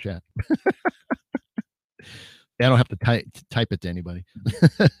that in the chat. I don't have to type it to anybody.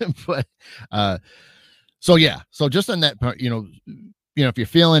 But so yeah, so just on that part, if you're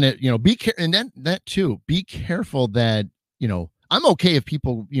feeling it, be careful. And then that too, be careful that, I'm okay if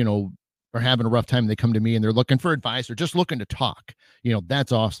people, are having a rough time and they come to me and they're looking for advice or just looking to talk.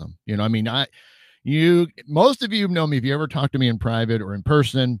 That's awesome. I mean, most of you know me. If you ever talk to me in private or in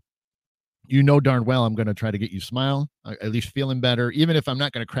person, darn well I'm going to try to get you smile, at least feeling better, even if I'm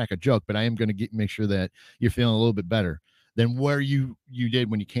not going to crack a joke, but I am going to make sure that you're feeling a little bit better than where you did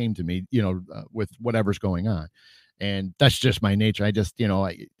when you came to me, with whatever's going on. And that's just my nature. I just,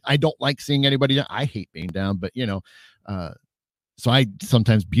 I don't like seeing anybody down. I hate being down, but so I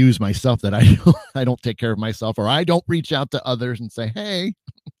sometimes abuse myself that I don't take care of myself, or I don't reach out to others and say, hey,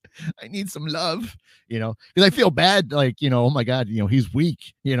 I need some love, because I feel bad. Like, oh my God, he's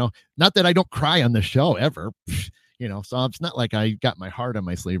weak, not that I don't cry on the show ever, so it's not like I got my heart on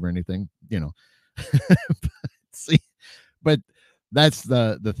my sleeve or anything, see, but that's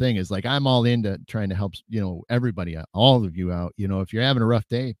the thing is, like, I'm all into trying to help, everybody out, all of you out, if you're having a rough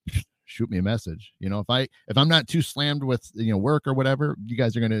day, shoot me a message. If I'm not too slammed with, work or whatever, you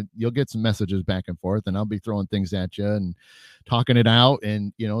guys you'll get some messages back and forth, and I'll be throwing things at you and talking it out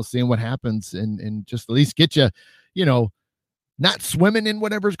and, seeing what happens and just at least get you, not swimming in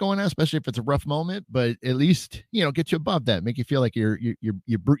whatever's going on, especially if it's a rough moment, but at least, get you above that, make you feel like you're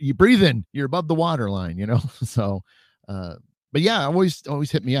breathing, you're above the water line, so, but yeah, always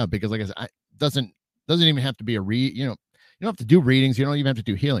hit me up, because like I said, doesn't even have to be you don't have to do readings. You don't even have to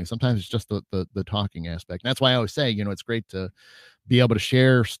do healing. Sometimes it's just the talking aspect. And that's why I always say, it's great to be able to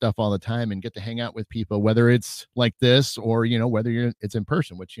share stuff all the time and get to hang out with people, whether it's like this or, whether it's in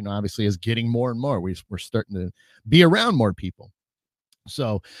person, which, obviously is getting more and more. We're starting to be around more people.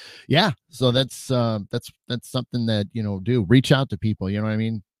 So, yeah. So that's something that, do reach out to people. You know what I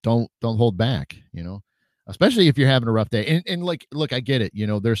mean? Don't hold back, especially if you're having a rough day. And like, look, I get it.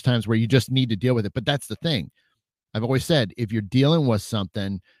 There's times where you just need to deal with it, but that's the thing. I've always said, if you're dealing with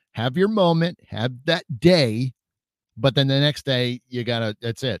something, have your moment, have that day, but then the next day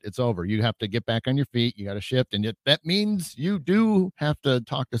that's it. It's over. You have to get back on your feet. You got to shift. And that means you do have to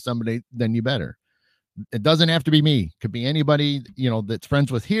talk to somebody, then you better. It doesn't have to be me. It could be anybody, that's friends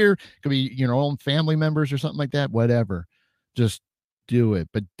with here. It could be, your own family members or something like that, whatever. Just do it.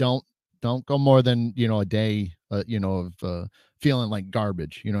 But don't go more than, a day, of feeling like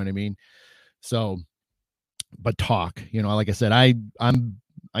garbage. You know what I mean? So, but talk, like I said, I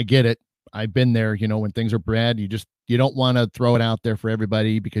get it. I've been there, when things are bad, you don't want to throw it out there for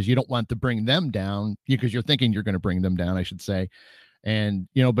everybody, because you don't want to bring them down, because you're thinking you're going to bring them down, I should say. And,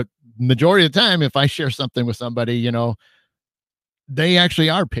 but majority of the time, if I share something with somebody, they actually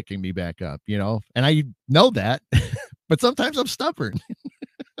are picking me back up, and I know that, but sometimes I'm stubborn.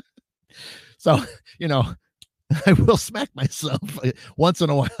 So, I will smack myself once in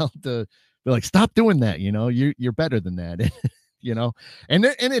a while to be like, stop doing that. You're better than that. And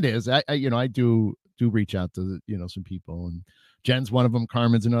it is, I do reach out to, some people, and Jen's one of them.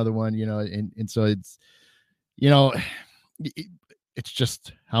 Carmen's another one, and so it's, it's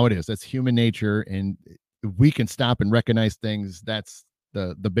just how it is. That's human nature. And if we can stop and recognize things, that's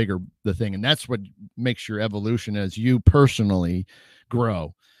the bigger the thing. And that's what makes your evolution as you personally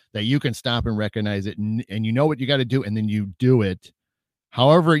grow, that you can stop and recognize it, and what you got to do, and then you do it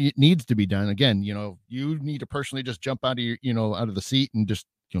however it needs to be done. Again, you need to personally just jump out of your, out of the seat and just,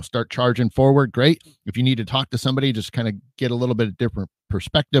 start charging forward. Great. If you need to talk to somebody, just kind of get a little bit of different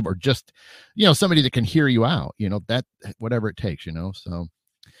perspective, or just, somebody that can hear you out, that, whatever it takes, so.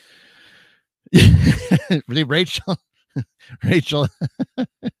 Rachel.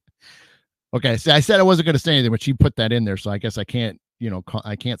 Okay. So I said I wasn't going to say anything, but she put that in there. So I guess I can't,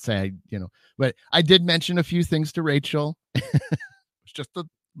 I can't say, but I did mention a few things to Rachel. It's just a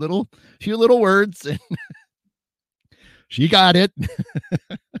few little words, and she got it.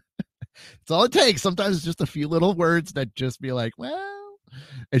 It's That's all it takes. Sometimes it's just a few little words that just be like, well,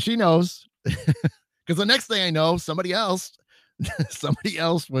 and she knows. Because the next thing I know, somebody else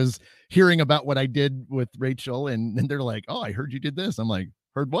was hearing about what I did with Rachel, and they're like, oh, I heard you did this. I'm like,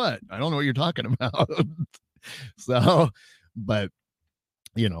 heard what? I don't know what you're talking about. So, but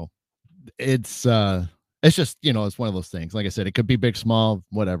you know, it's just, it's one of those things. Like I said, it could be big, small,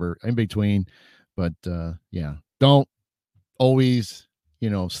 whatever, in between. But yeah, don't always,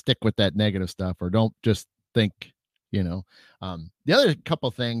 stick with that negative stuff, or don't just think, the other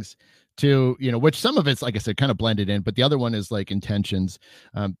couple things too, which some of it's, like I said, kind of blended in, but the other one is like intentions.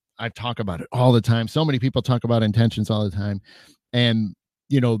 I talk about it all the time. So many people talk about intentions all the time. And,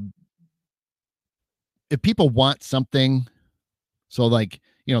 if people want something, so like,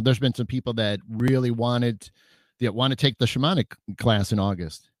 there's been some people that really want to take the shamanic class in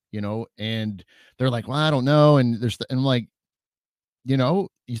August, and they're like, well, I don't know. And and I'm like, you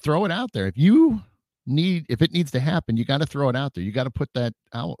throw it out there. If it needs to happen, you got to throw it out there. You got to put that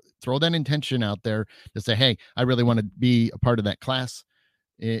out, throw that intention out there to say, hey, I really want to be a part of that class.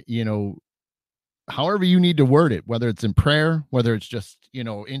 However you need to word it, whether it's in prayer, whether it's just,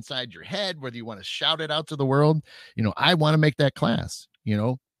 inside your head, whether you want to shout it out to the world, I want to make that class,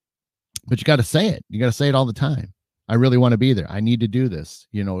 but you got to say it. You got to say it all the time. I really want to be there. I need to do this.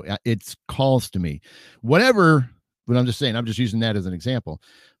 It's calls to me, whatever. But I'm just saying, I'm just using that as an example.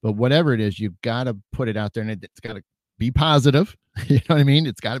 But whatever it is, you've got to put it out there, and it's got to be positive. You know what I mean?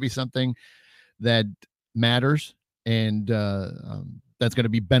 It's got to be something that matters, and that's going to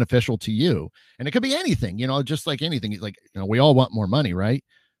be beneficial to you. And it could be anything, just like anything. Like, we all want more money, right?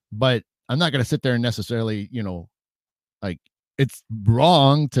 But I'm not going to sit there and necessarily, like, it's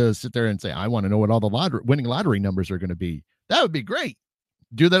wrong to sit there and say, I want to know what all the winning lottery numbers are going to be. That would be great.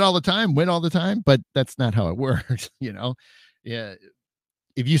 Do that all the time, win all the time, but that's not how it works. Yeah.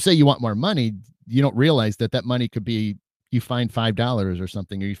 If you say you want more money, you don't realize that money could be, you find $5 or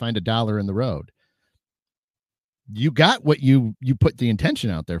something, or you find $1 in the road. You got what you put the intention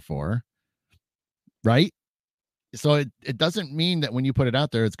out there for, right? So it doesn't mean that when you put it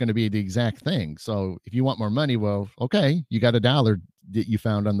out there, it's going to be the exact thing. So if you want more money, well, okay, you got $1 that you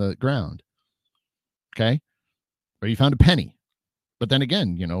found on the ground. Okay. Or you found a penny. But then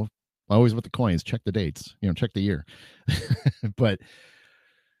again, always with the coins, check the dates, check the year. But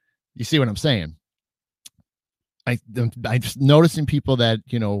you see what I'm saying? I'm just noticing people that,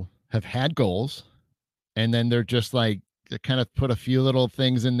 have had goals, and then they're just like, they kind of put a few little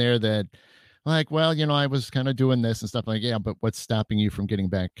things in there that, like, well, I was kind of doing this and stuff, like, yeah, but what's stopping you from getting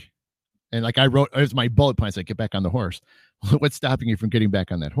back? And like I wrote, as my bullet points, like, get back on the horse. What's stopping you from getting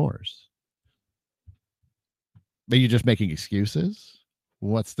back on that horse? Are you just making excuses?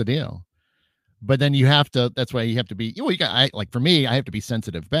 What's the deal? But then you have to, that's why you have to be, like for me, I have to be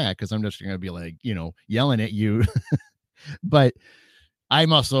sensitive back, because I'm just going to be like, yelling at you. But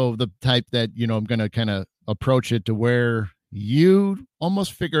I'm also the type that, I'm going to kind of approach it to where you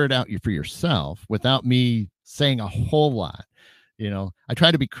almost figure it out for yourself without me saying a whole lot. I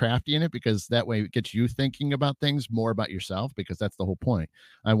try to be crafty in it, because that way it gets you thinking about things more about yourself, because that's the whole point.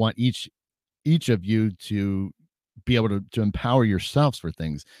 I want each of you to be able to empower yourselves for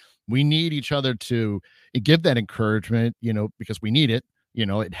things. We need each other to give that encouragement, because we need it.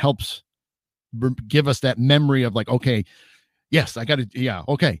 It helps give us that memory of like, okay, yes, I got to, yeah,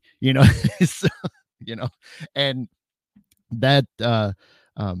 okay, so, and that, but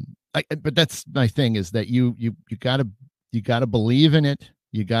that's my thing, is that you gotta believe in it.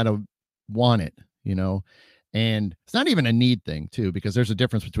 You gotta want it, and it's not even a need thing too, because there's a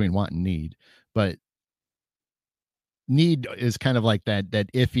difference between want and need. But need is kind of like that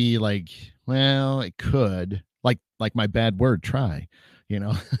iffy, like, well, it could, like my bad word, try, you're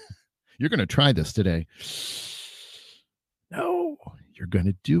going to try this today. No, you're going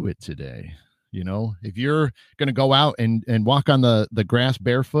to do it today. If you're going to go out and walk on the grass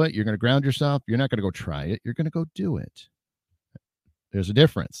barefoot, you're going to ground yourself. You're not going to go try it. You're going to go do it. There's a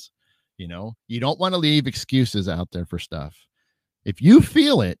difference. You don't want to leave excuses out there for stuff. If you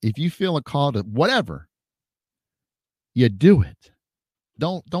feel it, if you feel a call to whatever, you do it.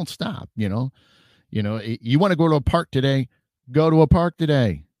 Don't stop. You want to go to a park today, go to a park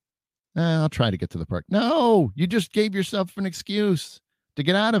today. I'll try to get to the park. No, you just gave yourself an excuse to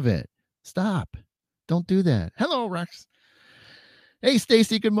get out of it. Stop. Don't do that. Hello, Rex. Hey,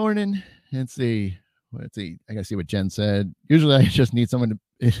 Stacy, good morning. Let's see. I gotta see what Jen said. Usually I just need someone to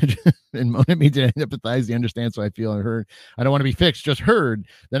and motivate me to empathize, to understand, so I feel heard. I don't want to be fixed, just heard.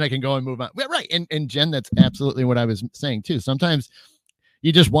 Then I can go and move on. Well, right. And Jen, that's absolutely what I was saying too. Sometimes,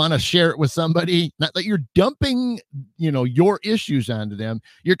 you just want to share it with somebody. Not that you're dumping, your issues onto them.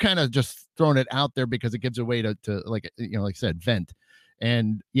 You're kind of just throwing it out there because it gives a way to like, like I said, vent.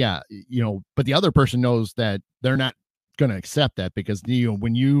 And yeah, but the other person knows that they're not going to accept that because,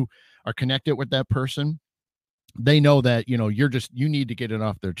 when you are connected with that person, they know that, you need to get it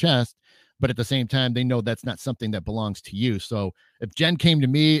off their chest. But at the same time, they know that's not something that belongs to you. So if Jen came to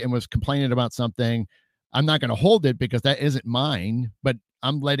me and was complaining about something, I'm not going to hold it because that isn't mine, but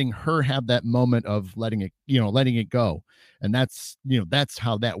I'm letting her have that moment of letting it go. And that's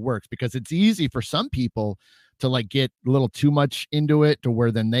how that works, because it's easy for some people to like get a little too much into it to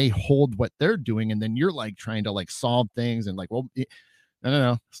where then they hold what they're doing. And then you're like trying to like solve things and like, well,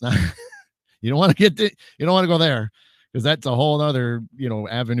 no, it's not. You don't want to you don't want to go there, because that's a whole other,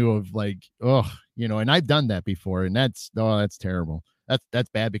 avenue of like, and I've done that before, and that's terrible. That's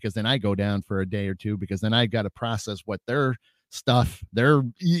bad, because then I go down for a day or two, because then I got to process what their stuff,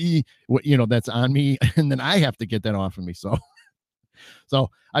 that's on me, and then I have to get that off of me. So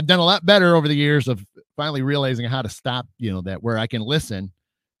I've done a lot better over the years of finally realizing how to stop, that, where I can listen.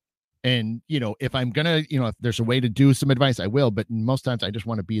 And, if I'm gonna, if there's a way to do some advice, I will, but most times I just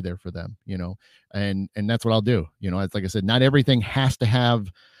want to be there for them, and that's what I'll do. It's like I said, not everything has to have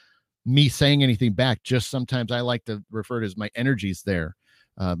me saying anything back. Just sometimes I like to refer to as my energy's there.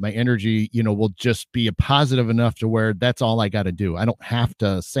 My energy, will just be a positive enough to where that's all I got to do. I don't have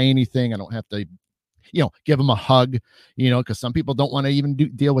to say anything. I don't have to, give them a hug, because some people don't want to even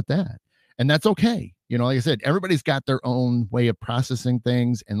deal with that. And that's okay. Like I said, everybody's got their own way of processing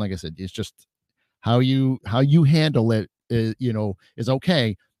things. And like I said, it's just how you handle it is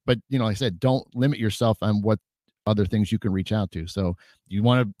okay. But, like I said, don't limit yourself on what other things you can reach out to. So you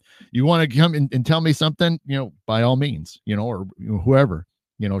want to come and tell me something, by all means, or whoever,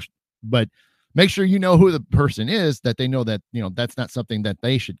 but make sure you know who the person is, that they know that, that's not something that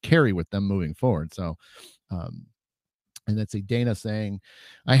they should carry with them moving forward. So, and that's a Dana saying,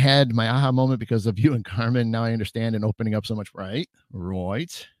 I had my aha moment because of you and Carmen. Now I understand, and opening up so much. Right.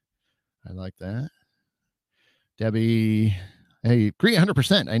 I like that. Debbie, hey, agree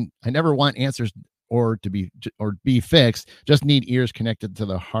 100%. I never want answers or be fixed. Just need ears connected to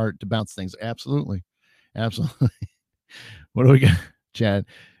the heart to bounce things. Absolutely. What do we got, Chad?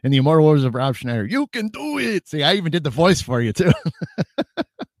 In the immortal words of Rob Schneider, you can do it. See, I even did the voice for you too.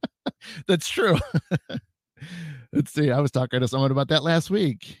 That's true. Let's see. I was talking to someone about that last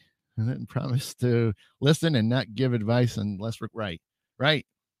week, and then promised to listen and not give advice unless right.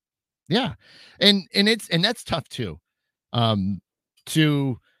 Yeah. And that's tough too.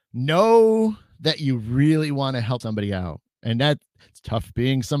 To know that you really want to help somebody out. And it's tough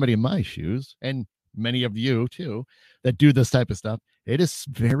being somebody in my shoes, and many of you too, that do this type of stuff. It is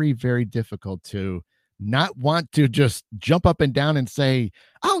very, very difficult to not want to just jump up and down and say,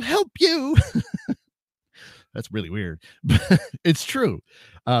 I'll help you. That's really weird, but it's true.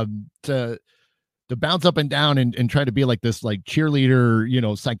 To bounce up and down and try to be like this, like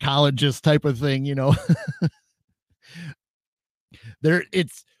cheerleader, psychologist type of thing,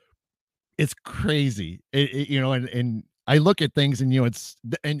 it's crazy, and I look at things and, it's,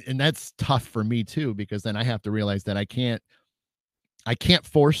 and that's tough for me too, because then I have to realize that I can't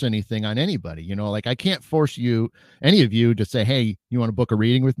force anything on anybody, like I can't force any of you to say, hey, you want to book a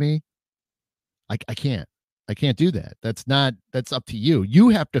reading with me? I can't do that. That's up to you. You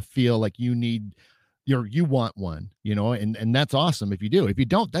have to feel like you want one, and that's awesome if you do. If you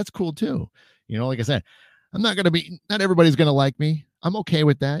don't, that's cool too. Like I said, not everybody's going to like me. I'm okay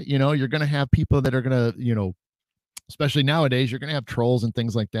with that. You're going to have people that are going to, especially nowadays, you're going to have trolls and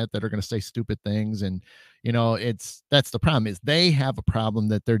things like that are going to say stupid things. And, that's the problem, is they have a problem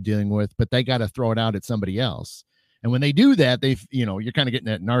that they're dealing with, but they got to throw it out at somebody else. And when they do that, you're kind of getting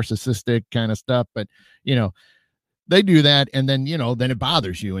that narcissistic kind of stuff, but, they do that. And then, then it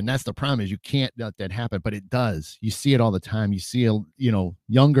bothers you. And that's the problem, is you can't let that happen, but it does. You see it all the time. You see,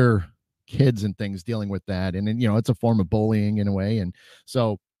 younger kids and things dealing with that. And then, it's a form of bullying in a way. And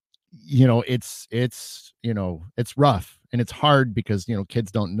so, it's rough and it's hard because,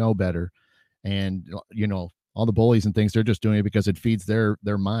 kids don't know better. And, all the bullies and things, they're just doing it because it feeds their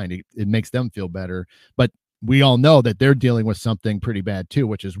mind. It makes them feel better. But we all know that they're dealing with something pretty bad too,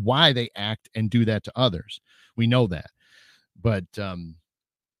 which is why they act and do that to others. We know that. But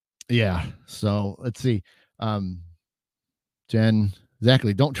yeah. So let's see. Jen,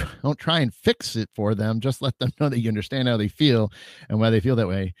 exactly. Don't try and fix it for them. Just let them know that you understand how they feel and why they feel that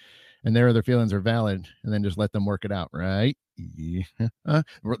way, and their other feelings are valid, and then just let them work it out. Right. Yeah.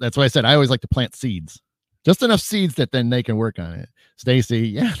 That's why I said I always like to plant seeds. Just enough seeds that then they can work on it. Stacy,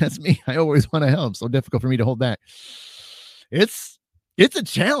 yeah, that's me. I always want to help. So difficult for me to hold back. It's It's a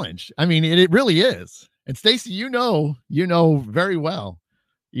challenge. I mean, it really is. And Stacy, you know very well,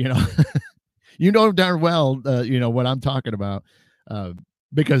 you know, you know darn well, you know what I'm talking about, uh,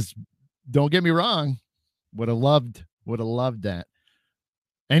 because don't get me wrong, would have loved that,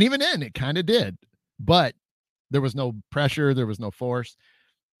 and even then, it kind of did, but there was no pressure, there was no force.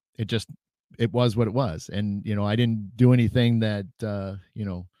 It just it was what it was, and you know, I didn't do anything that you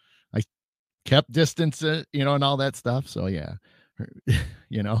know, I kept distance, you know, and all that stuff. So yeah,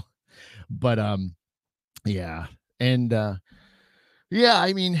 you know, but yeah, and yeah,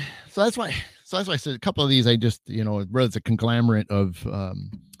 I mean, so that's why I said a couple of these I just, you know, it's a conglomerate of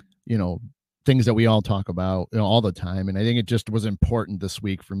you know, things that we all talk about, you know, all the time. And I think it just was important this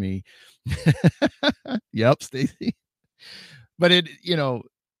week for me. Yep, Stacy. But it, you know,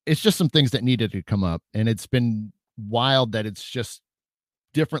 it's just some things that needed to come up. And it's been wild that it's just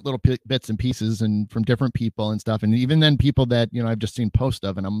different little bits and pieces and from different people and stuff. And even then people that, you know, I've just seen post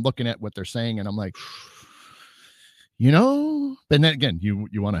of, and I'm looking at what they're saying and I'm like, you know, and then again, you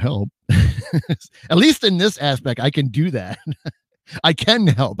want to help. At least in this aspect, I can do that. I can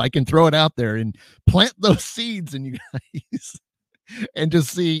help. I can throw it out there and plant those seeds in you guys and just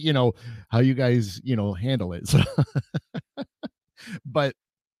see, you know, how you guys, you know, handle it. So, but,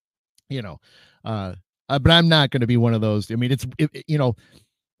 you know, but I'm not going to be one of those. I mean, you know,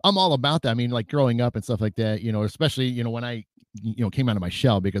 I'm all about that. I mean, like growing up and stuff like that, you know, especially, you know, when I, you know, came out of my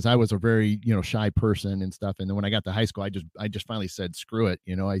shell because I was a very, you know, shy person and stuff. And then when I got to high school, I just finally said, screw it.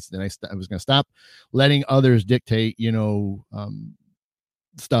 You know, I was going to stop letting others dictate, you know,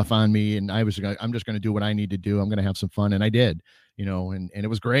 stuff on me. And I'm just going to do what I need to do. I'm going to have some fun. And I did, you know, and it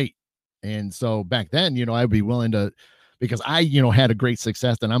was great. And so back then, you know, I'd be willing to, because I, you know, had a great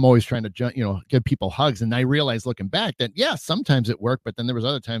success and I'm always trying to, you know, give people hugs. And I realized looking back that, yeah, sometimes it worked, but then there was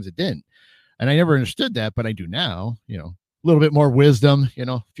other times it didn't. And I never understood that, but I do now, you know, a little bit more wisdom, you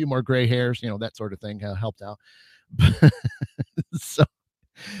know, a few more gray hairs, you know, that sort of thing helped out. So,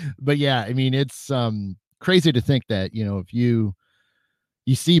 but yeah, I mean, it's crazy to think that, you know, if you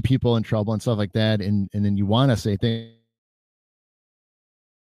see people in trouble and stuff like that, and then you want to say things,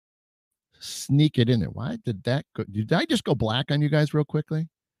 sneak it in there. Why did that go? Did I just go black on you guys real quickly?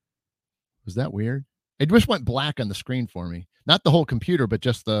 Was that weird? It just went black on the screen for me. Not the whole computer, but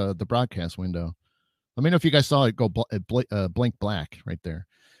just the broadcast window. Let me know if you guys saw it go blink black right there.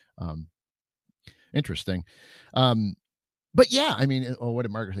 Um, interesting. But yeah, I mean, oh, what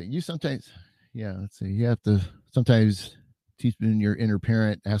did Margaret say? You sometimes, yeah, let's see. You have to sometimes teach your inner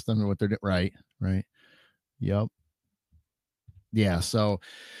parent, ask them what they're doing. Right, right. Yep. Yeah. So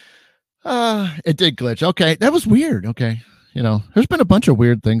it did glitch. Okay. That was weird. Okay. You know, there's been a bunch of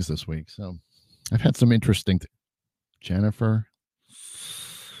weird things this week. So I've had some interesting Jennifer.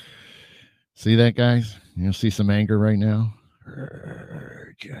 See that, guys? You see some anger right now?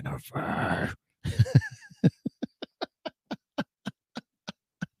 Jennifer.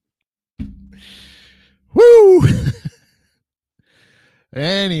 Woo!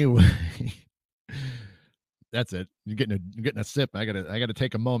 Anyway, that's it. You're getting a sip. I gotta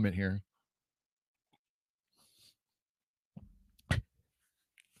take a moment here.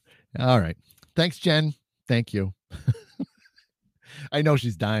 All right. Thanks, Jen. Thank you. I know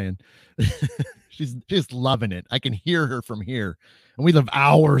she's dying. she's loving it. I can hear her from here. And we live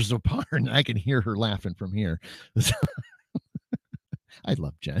hours apart, and I can hear her laughing from here. I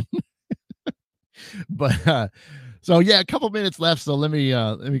love Jen. But so yeah, a couple minutes left. So let me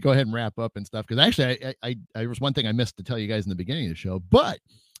go ahead and wrap up and stuff. Because actually I was one thing I missed to tell you guys in the beginning of the show. But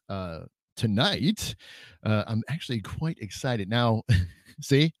tonight, I'm actually quite excited. Now,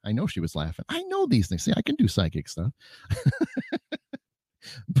 see, I know she was laughing. I know these things. See, I can do psychic stuff.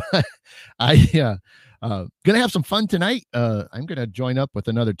 But I gonna have some fun tonight. I'm gonna join up with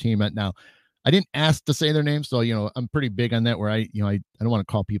another team. Now, I didn't ask to say their name, so you know I'm pretty big on that. Where I don't want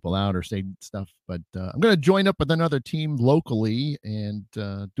to call people out or say stuff, but I'm gonna join up with another team locally and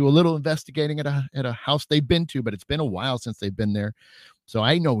do a little investigating at a house they've been to, but it's been a while since they've been there, so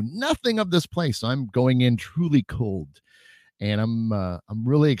I know nothing of this place. So I'm going in truly cold. And I'm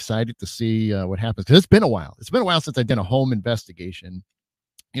really excited to see what happens because it's been a while. It's been a while since I did a home investigation.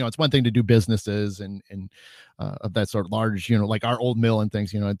 You know, it's one thing to do businesses and of that sort of large, you know, like our old mill and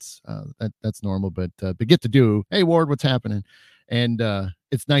things, you know, it's that's normal, but get to do, hey Ward, what's happening? And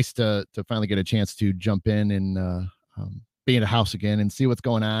it's nice to finally get a chance to jump in and be in a house again and see what's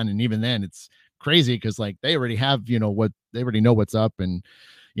going on. And even then it's crazy because like they already have, you know, they already know what's up and,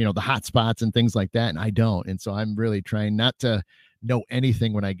 you know, the hot spots and things like that. And I don't. And so I'm really trying not to know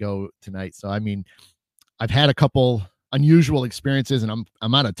anything when I go tonight. So, I mean, I've had a couple unusual experiences and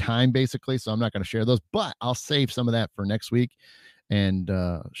I'm out of time basically, so I'm not going to share those, but I'll save some of that for next week. and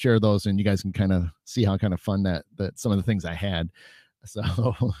share those, and you guys can kind of see how kind of fun that some of the things I had. So,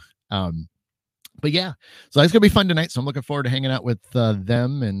 um, but yeah, so it's gonna be fun tonight. So I'm looking forward to hanging out with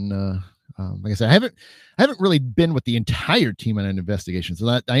them. And like I said, I haven't really been with the entire team on an investigation. So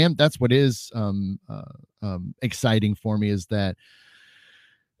that's what is exciting for me, is that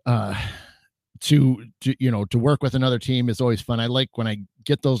uh to work with another team is always fun. I like when I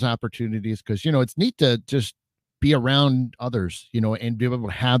get those opportunities, because it's neat to just be around others, and be able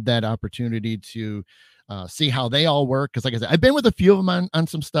to have that opportunity to see how they all work. Because like I said, I've been with a few of them on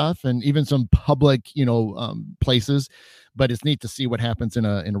some stuff, and even some public places, but it's neat to see what happens in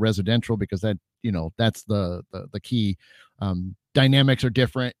a residential, because that's the key. Dynamics are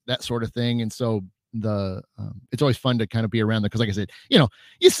different, that sort of thing. And so it's always fun to kind of be around there, because like I said,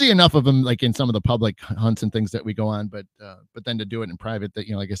 you see enough of them like in some of the public hunts and things that we go on, but then to do it in private, that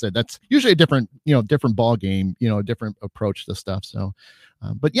like I said, that's usually a different ball game, a different approach to stuff. So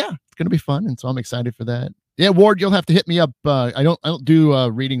but yeah, it's gonna be fun, and so I'm excited for that. Yeah, Ward, you'll have to hit me up. I don't do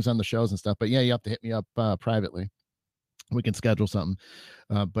readings on the shows and stuff, but yeah, you have to hit me up privately. We can schedule something.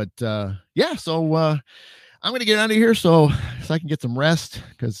 But yeah, so I'm gonna get out of here so I can get some rest,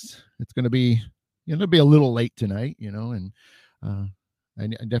 because it's gonna be it'll be a little late tonight, and I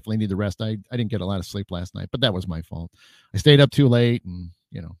definitely need the rest. I didn't get a lot of sleep last night, but that was my fault. I stayed up too late, and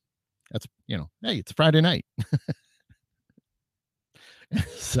that's hey, it's Friday night.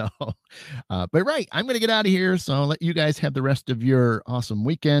 So but right, I'm gonna get out of here, so I'll let you guys have the rest of your awesome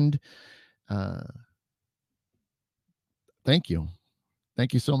weekend. uh thank you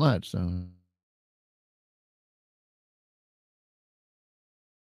so much. So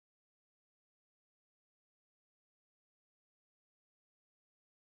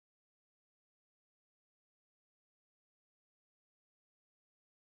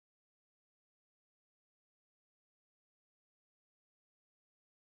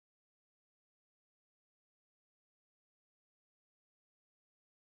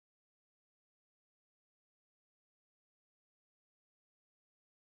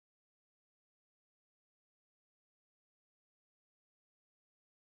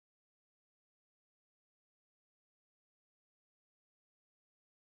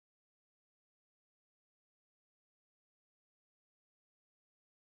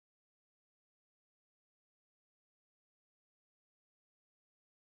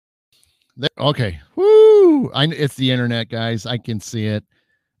okay. Woo! It's the internet, guys. I can see it.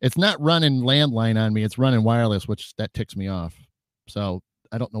 It's not running landline on me. It's running wireless, which that ticks me off. So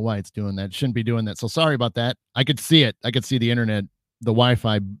I don't know why it's doing that. It shouldn't be doing that. So sorry about that. I could see it. I could see the internet, the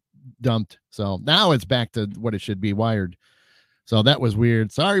Wi-Fi dumped. So now it's back to what it should be, wired. So that was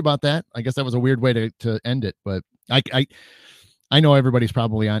weird. Sorry about that. I guess that was a weird way to end it, but I know everybody's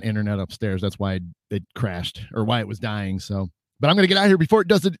probably on internet upstairs. That's why it crashed, or why it was dying. So, but I'm going to get out of here before it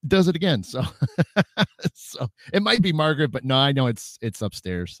does it again. So, so it might be Margaret, but no, I know it's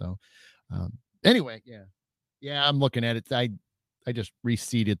upstairs. So, anyway, yeah, I'm looking at it. I just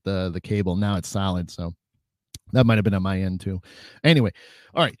reseated the cable. Now it's solid. So that might have been on my end too. Anyway,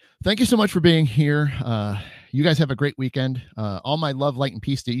 all right. Thank you so much for being here. You guys have a great weekend. All my love, light, and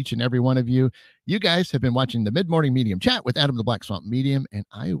peace to each and every one of you. You guys have been watching the Mid-Morning Medium Chat with Adam the Black Swamp Medium, and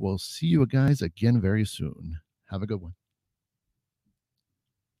I will see you guys again very soon. Have a good one.